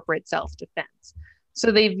secular corporate self-defense.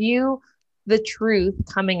 So they view the truth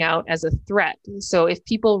coming out as a threat. So if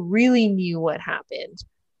people really knew what happened,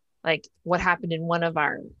 like what happened in one of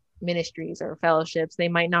our ministries or fellowships, they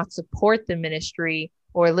might not support the ministry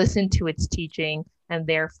or listen to its teaching, and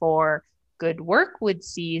therefore good work would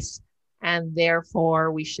cease, and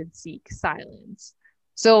therefore we should seek silence.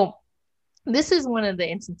 So this is one of the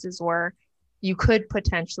instances where you could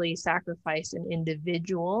potentially sacrifice an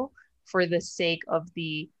individual for the sake of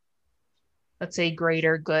the, let's say,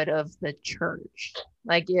 greater good of the church.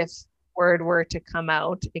 Like if word were to come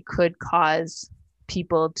out, it could cause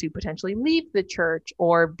people to potentially leave the church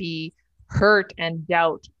or be hurt and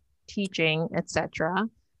doubt teaching, etc.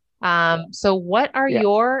 So what are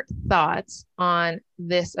your thoughts on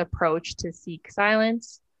this approach to seek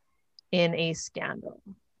silence in a scandal?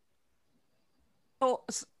 Oh,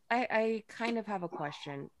 I kind of have a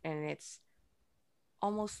question, and it's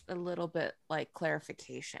almost a little bit like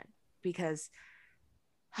clarification, because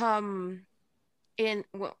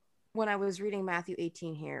when I was reading Matthew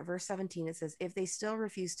 18 here, verse 17, it says, if they still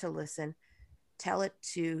refuse to listen, tell it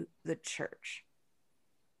to the church.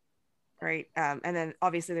 Right. And then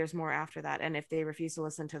obviously there's more after that. And if they refuse to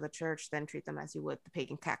listen to the church, then treat them as you would the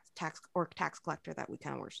pagan tax collector that we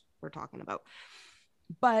kind of were talking about.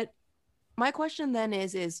 But my question then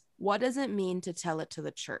is what does it mean to tell it to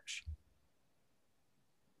the church?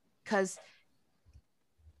 Because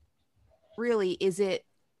really, is it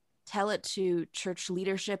tell it to church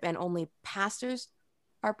leadership and only pastors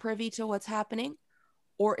are privy to what's happening?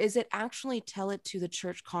 Or is it actually tell it to the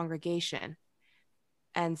church congregation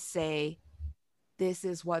and say, this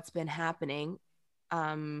is what's been happening?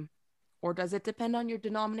 Or does it depend on your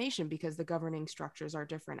denomination, because the governing structures are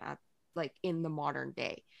different in the modern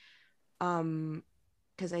day?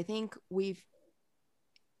 Because I think we've,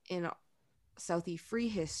 in Southie Free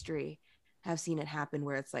history, have seen it happen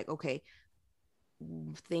where it's like, okay,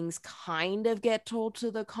 things kind of get told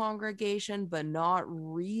to the congregation, but not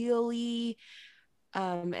really.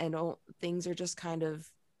 Things are just kind of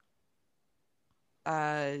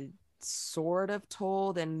sort of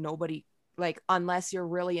told, and nobody, unless you're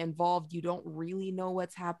really involved, you don't really know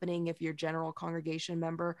what's happening if you're general congregation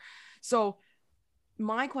member. So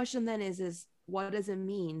my question then is what does it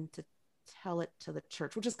mean to tell it to the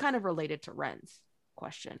church, which is kind of related to Ren's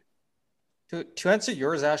question. To answer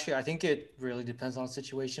yours, Ashley, I think it really depends on the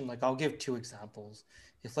situation. I'll give 2 examples.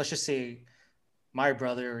 If, let's just say, my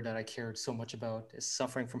brother that I cared so much about is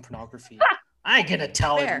suffering from pornography, I ain't gonna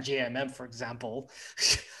tell it in JMM, for example.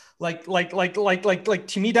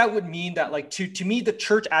 To me, that would mean that to me, the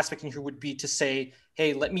church aspect in here would be to say,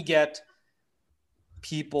 hey, let me get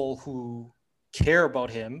people who care about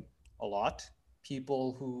him a lot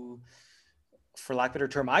people who, for lack of a better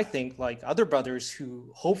term, I think like other brothers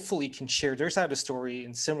who hopefully can share their side of the story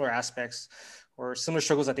in similar aspects or similar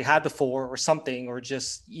struggles that they had before or something, or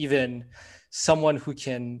just even someone who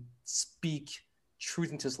can speak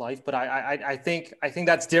truth into his life. But I think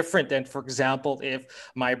that's different than, for example, if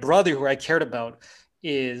my brother who I cared about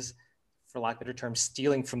is, for lack of a better term,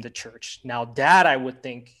 stealing from the church. Now that I would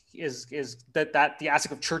think is that the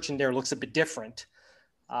aspect of church in there looks a bit different.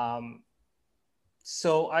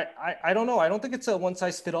 So I don't know. I don't think it's a one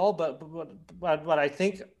size fit all, but I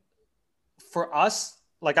think for us,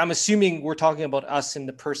 like I'm assuming we're talking about us and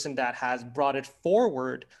the person that has brought it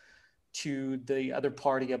forward to the other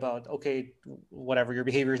party about, okay, whatever, your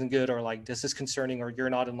behavior isn't good, or like this is concerning, or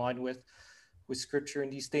you're not in line with scripture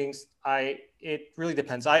and these things. It really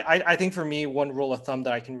depends. I think for me, one rule of thumb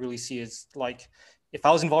that I can really see is like, if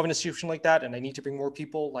I was involved in a situation like that and I need to bring more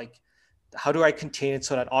people, like how do I contain it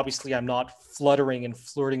so that obviously I'm not fluttering and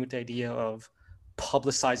flirting with the idea of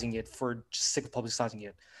publicizing it for just sake of publicizing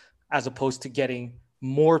it, as opposed to getting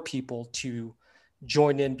more people to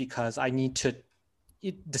join in because I need to,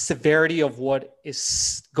 the severity of what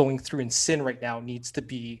is going through in sin right now needs to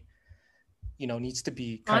be kind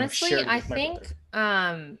honestly, of shared with my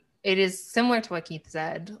brother. It is similar to what Keith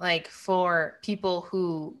said, like for people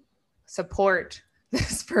who support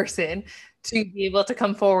this person to be able to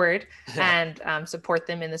come forward and support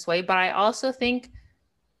them in this way. But I also think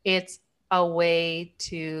it's a way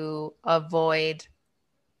to avoid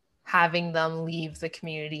having them leave the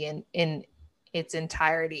community in its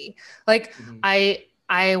entirety. Like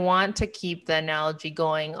I want to keep the analogy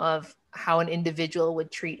going of how an individual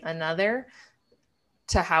would treat another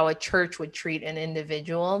to how a church would treat an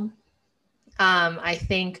individual. I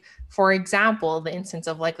think, for example, the instance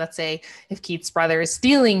of like, let's say if Keith's brother is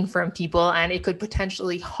stealing from people and it could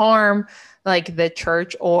potentially harm like the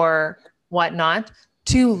church or whatnot,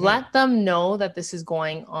 to let them know that this is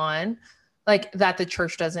going on, like that the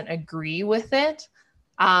church doesn't agree with it.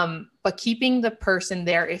 But keeping the person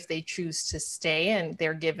there if they choose to stay and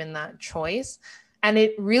they're given that choice. And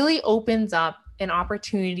it really opens up an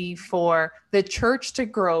opportunity for the church to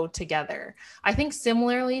grow together. I think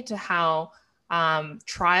similarly to how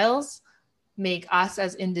trials make us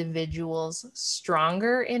as individuals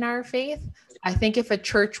stronger in our faith, I think if a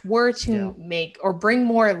church were to make or bring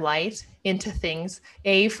more light into things,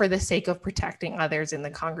 A, for the sake of protecting others in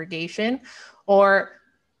the congregation, or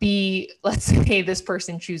B, let's say this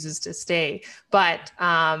person chooses to stay, but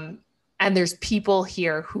and there's people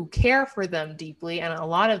here who care for them deeply, and a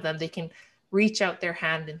lot of them, they can reach out their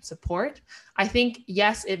hand in support. I think,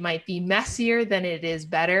 yes, it might be messier than it is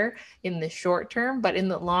better in the short term, but in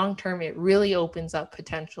the long term, it really opens up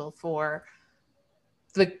potential for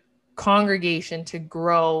the congregation to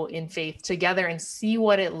grow in faith together and see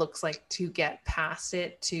what it looks like to get past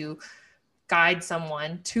it, to guide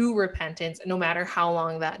someone to repentance, no matter how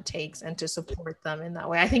long that takes, and to support them in that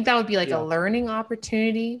way. I think that would be like a learning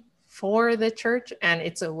opportunity for the church. And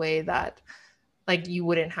it's a way that like you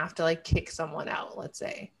wouldn't have to like kick someone out, let's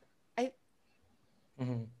say.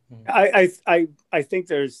 I think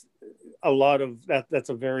there's a lot of that. That's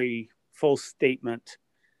a very full statement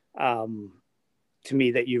to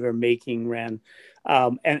me that you are making, Ren.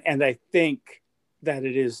 And I think that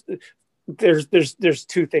it is, there's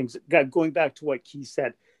two things. Going back to what Keith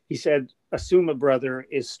said, he said, assume a brother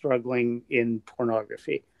is struggling in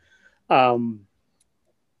pornography.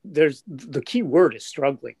 There's the key word is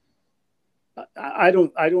struggling. I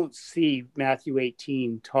don't see Matthew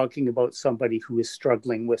 18 talking about somebody who is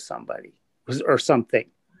struggling with somebody or something.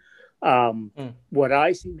 What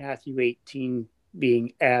I see Matthew 18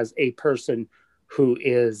 being as a person who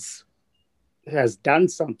has done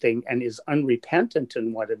something and is unrepentant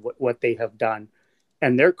in what they have done,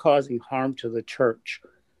 and they're causing harm to the church,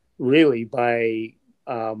 really by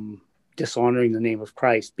dishonoring the name of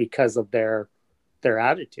Christ because of their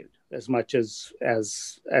attitude, as much as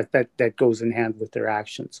that goes in hand with their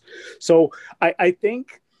actions. So I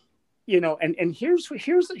think, and here's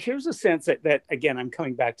a sense that again, I'm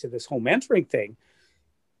coming back to this home entering thing.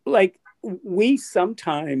 Like we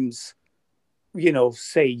sometimes,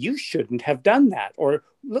 say you shouldn't have done that, or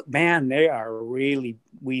look, man, they are really,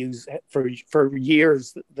 we use for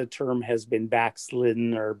years, the term has been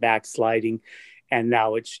backslidden or backsliding. And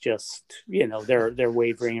now it's just, they're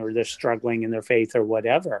wavering or they're struggling in their faith or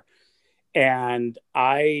whatever. And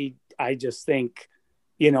I just think,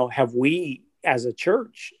 have we as a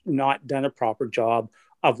church not done a proper job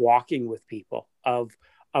of walking with people, of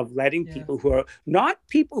letting people who are not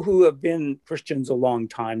people who have been Christians a long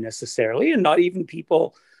time necessarily, and not even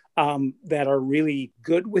people that are really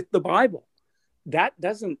good with the Bible. That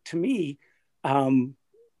doesn't, to me, um,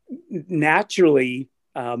 naturally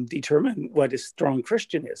determine what a strong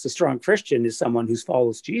Christian is. A strong Christian is someone who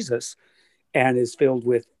follows Jesus and is filled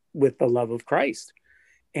with the love of Christ.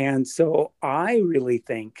 And so I really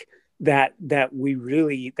think that we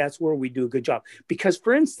really, that's where we do a good job. Because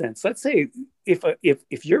for instance, let's say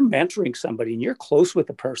if you're mentoring somebody and you're close with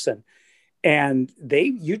a person and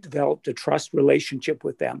you developed a trust relationship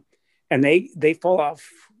with them and they fall off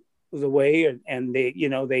the way and they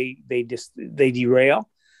derail,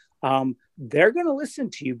 they're going to listen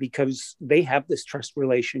to you because they have this trust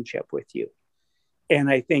relationship with you. And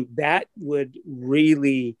I think that would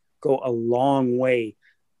really go a long way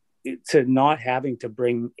to not having to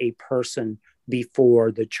bring a person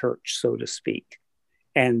before the church, so to speak,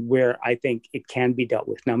 and where I think it can be dealt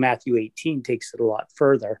with. Now, Matthew 18 takes it a lot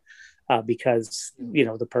further because,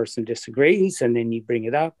 the person disagrees and then you bring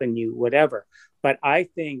it up and you whatever. But I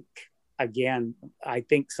think, again,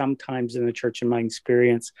 sometimes in the church, in my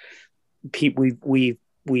experience, we've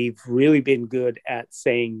really been good at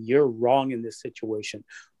saying you're wrong in this situation.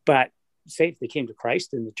 But say if they came to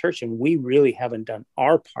Christ in the church and we really haven't done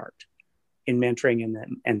our part in mentoring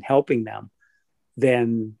them and helping them,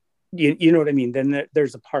 then you know what I mean? Then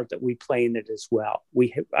there's a part that we play in it as well.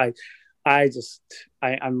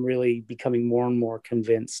 I'm really becoming more and more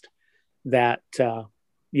convinced that,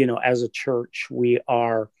 as a church,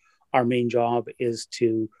 our main job is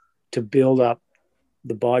to build up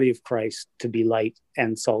the body of Christ to be light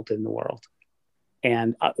and salt in the world.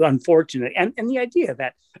 And unfortunately, and the idea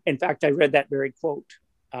that, in fact, I read that very quote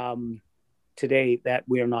today, that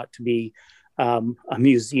we are not to be a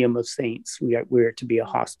museum of saints. We are to be a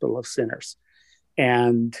hospital of sinners.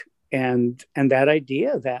 And that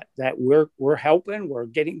idea that we're helping, we're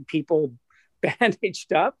getting people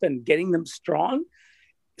bandaged up and getting them strong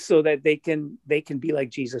so that they can be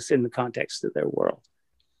like Jesus in the context of their world.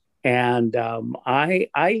 And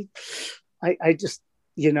I just,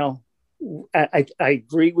 I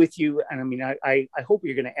agree with you. And I mean, I hope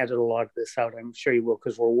you're going to edit a lot of this out. I'm sure you will,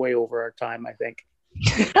 because we're way over our time, I think.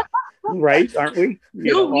 Right? Aren't we?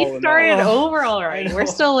 No, we started over already. We're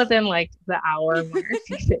still within like the hour mark,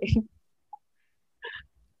 I think.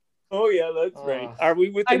 Oh, yeah, that's right. Are we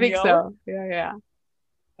within I think the hour? so. Yeah.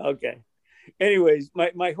 Okay. Anyways,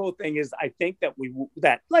 my whole thing is, I think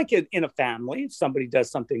that like in a family, if somebody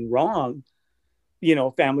does something wrong,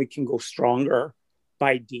 a family can go stronger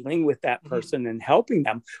by dealing with that person and helping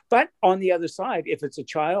them. But on the other side, if it's a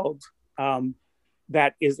child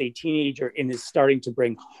that is a teenager and is starting to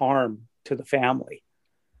bring harm to the family,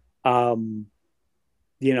 I've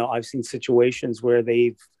seen situations where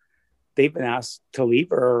they've been asked to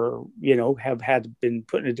leave or, have been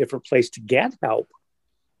put in a different place to get help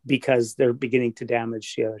because they're beginning to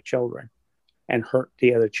damage the other children and hurt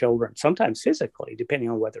the other children, sometimes physically, depending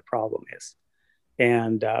on what their problem is.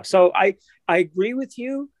 And so I agree with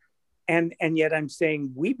you. And yet I'm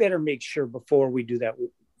saying we better make sure before we do that,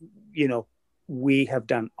 we have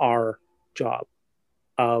done our job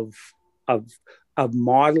of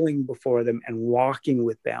modeling before them and walking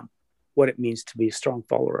with them what it means to be a strong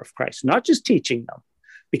follower of Christ, not just teaching them,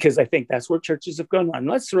 because I think that's where churches have gone on.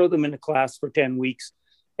 Let's throw them in a class for 10 weeks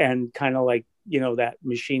and kind of like, that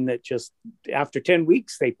machine that just after 10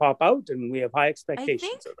 weeks they pop out and we have high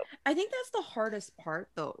expectations of them. I think that's the hardest part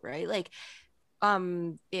though, right? Like,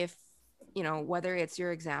 if, whether it's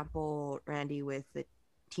your example, Randy, with the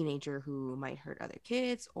teenager who might hurt other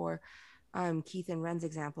kids, or Keith and Ren's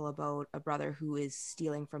example about a brother who is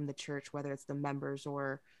stealing from the church, whether it's the members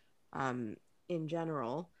or in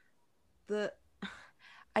general,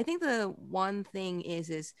 I think the one thing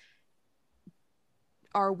is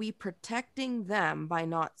are we protecting them by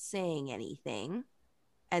not saying anything,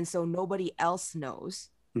 and so nobody else knows,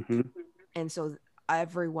 and so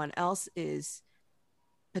everyone else is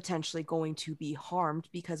potentially going to be harmed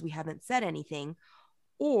because we haven't said anything?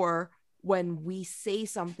 Or when we say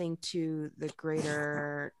something to the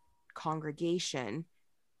greater congregation,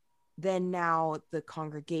 then now the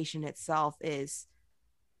congregation itself is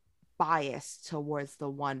biased towards the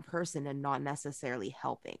one person and not necessarily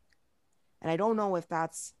helping. And I don't know if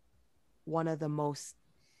that's one of the most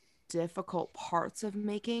difficult parts of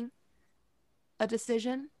making a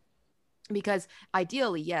decision, because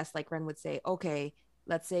ideally, yes, like Ren would say, okay,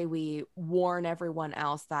 let's say we warn everyone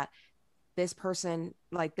else that this person,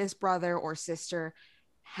 like this brother or sister,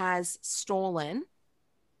 has stolen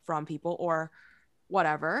from people or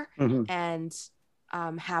whatever, and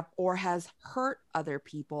has hurt other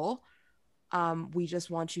people. We just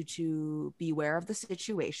want you to be aware of the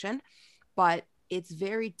situation. But it's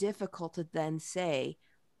very difficult to then say,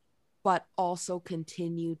 but also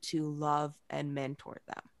continue to love and mentor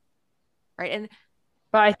them, right? And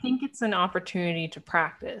but I think it's an opportunity to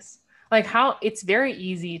practice. Like how it's very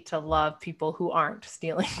easy to love people who aren't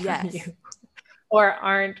stealing from you or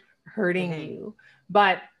aren't hurting you.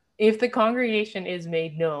 But if the congregation is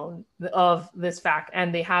made known of this fact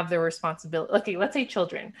and they have their responsibility, okay, let's say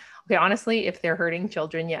children. Okay, honestly, if they're hurting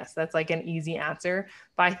children, yes, that's like an easy answer.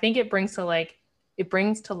 But I think it brings to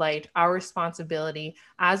light our responsibility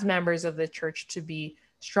as members of the church to be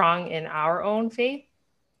strong in our own faith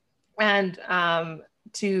and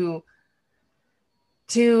to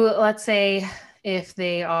let's say if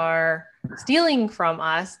they are stealing from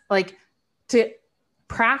us, like to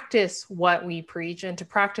practice what we preach and to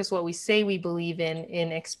practice what we say we believe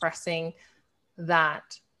in expressing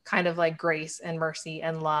that kind of like grace and mercy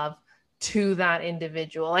and love to that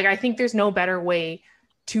individual. Like I think there's no better way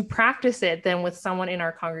to practice it than with someone in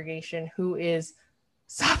our congregation who is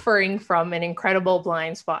suffering from an incredible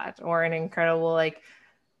blind spot or an incredible like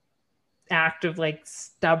act of like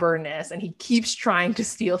stubbornness, and he keeps trying to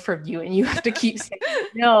steal from you and you have to keep saying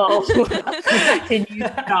no. Can you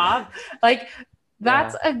stop? Like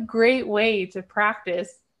that's a great way to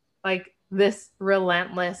practice like this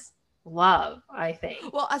relentless love, I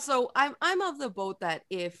think. Well, so I'm of the boat that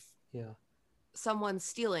if someone's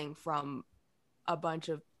stealing from a bunch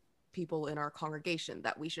of people in our congregation,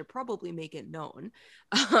 that we should probably make it known,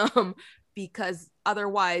 because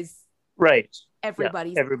otherwise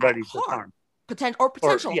everybody's harm. Potential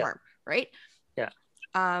harm, right?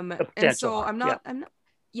 And so harm.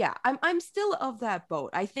 I'm still of that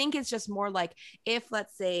boat. I think it's just more like if,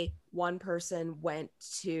 let's say, one person went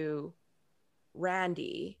to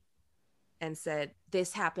Randy and said,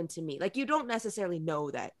 this happened to me. Like, you don't necessarily know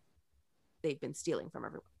that they've been stealing from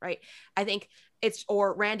everyone, right? I think it's,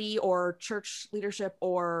 or Randy or church leadership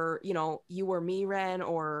or, you know, you or me, Ren,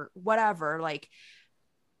 or whatever, like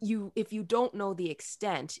if you don't know the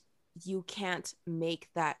extent, you can't make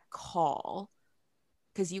that call,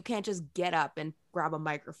 because you can't just get up and grab a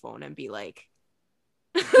microphone and be like,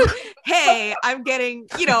 hey, I'm getting,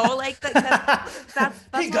 you know, like that's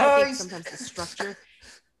hey guys. I think sometimes the structure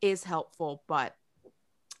is helpful, but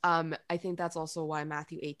I think that's also why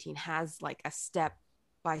Matthew 18 has like a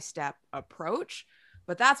step-by-step approach.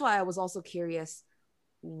 But that's why I was also curious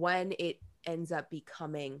when it ends up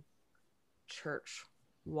becoming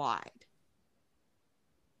church-wide,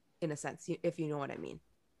 in a sense, if you know what I mean.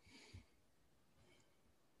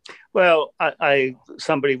 Well, I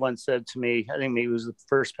somebody once said to me, I think maybe it was the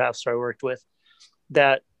first pastor I worked with,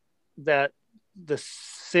 that the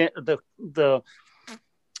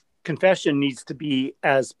confession needs to be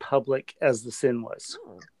as public as the sin was.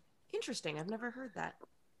 Oh, interesting. I've never heard that.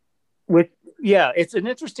 It's an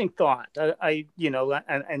interesting thought. I you know,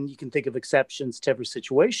 and you can think of exceptions to every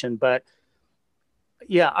situation, but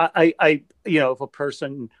I you know, if a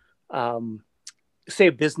person, say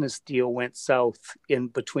a business deal went south in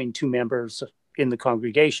between two members in the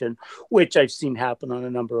congregation, which I've seen happen on a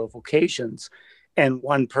number of occasions, and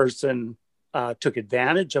one person took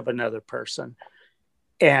advantage of another person,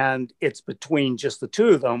 and it's between just the two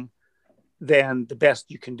of them, then the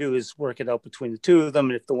best you can do is work it out between the two of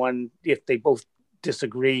them. And if they both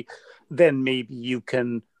disagree, then maybe you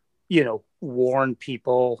can, you know, warn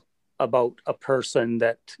people about a person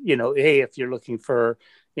that, you know, hey, if you're looking for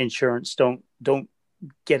insurance, don't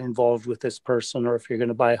get involved with this person, or if you're going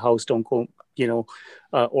to buy a house, don't go, you know,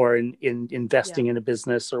 or in investing in a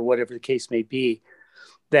business or whatever the case may be,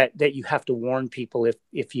 that you have to warn people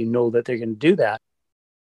if you know that they're going to do that.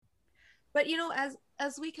 But, you know,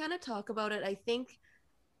 as we kind of talk about it, I think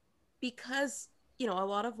because, you know, a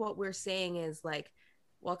lot of what we're saying is like,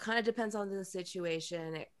 well, it kind of depends on the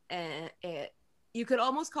situation, and you could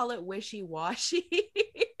almost call it wishy-washy.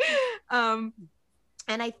 And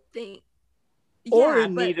I think, or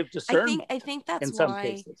in need of discernment. I think that's in some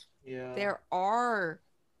cases. There are,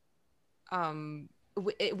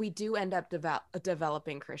 we do end up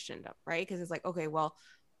developing Christendom, right? Because it's like, okay, well,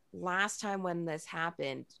 last time when this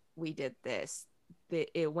happened, we did this.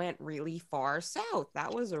 It went really far south.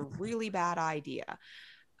 That was a really bad idea.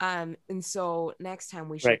 And so next time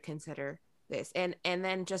we should consider this. And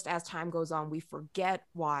then just as time goes on, we forget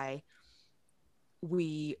why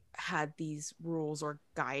we had these rules or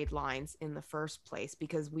guidelines in the first place,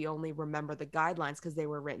 because we only remember the guidelines because they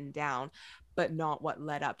were written down, but not what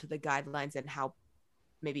led up to the guidelines and how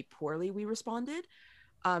maybe poorly we responded.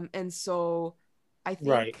 And so I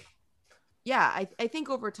think, I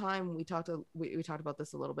think over time, we talked about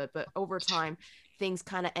this a little bit, but over time things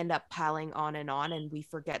kind of end up piling on, and we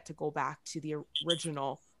forget to go back to the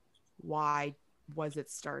original, why was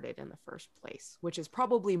it started in the first place, which is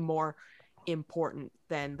probably more important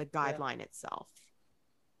than the guideline itself.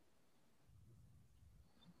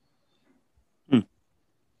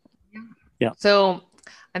 So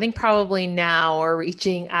I think probably now we're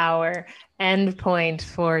reaching our end point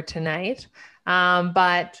for tonight.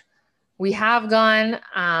 But we have gone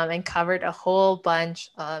and covered a whole bunch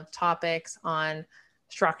of topics on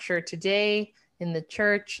structure today in the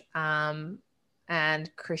church and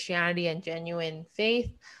Christianity and genuine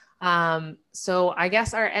faith. So I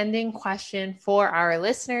guess our ending question for our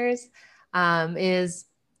listeners is,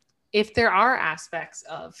 if there are aspects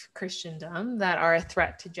of Christendom that are a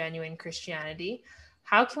threat to genuine Christianity,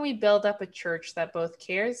 how can we build up a church that both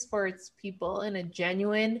cares for its people in a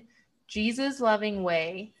genuine, Jesus-loving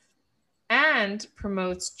way and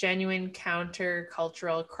promotes genuine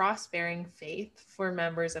counter-cultural cross-bearing faith for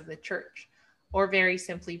members of the church? Or very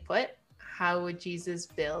simply put, how would Jesus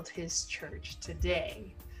build his church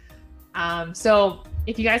today? So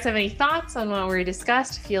if you guys have any thoughts on what we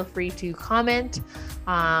discussed, feel free to comment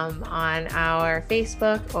on our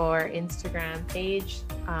Facebook or Instagram page.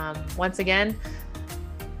 Once again,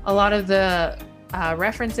 a lot of the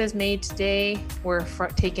references made today were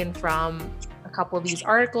taken from a couple of these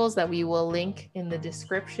articles that we will link in the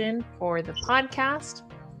description for the podcast.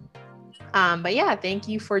 But yeah, thank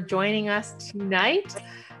you for joining us tonight.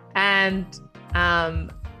 And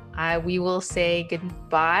we will say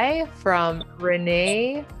goodbye from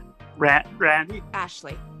Renee, Randy,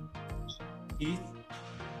 Ashley, Keith.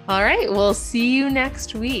 All right, we'll see you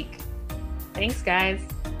next week. Thanks, guys.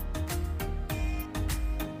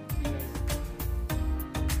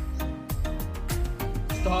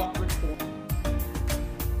 Stop.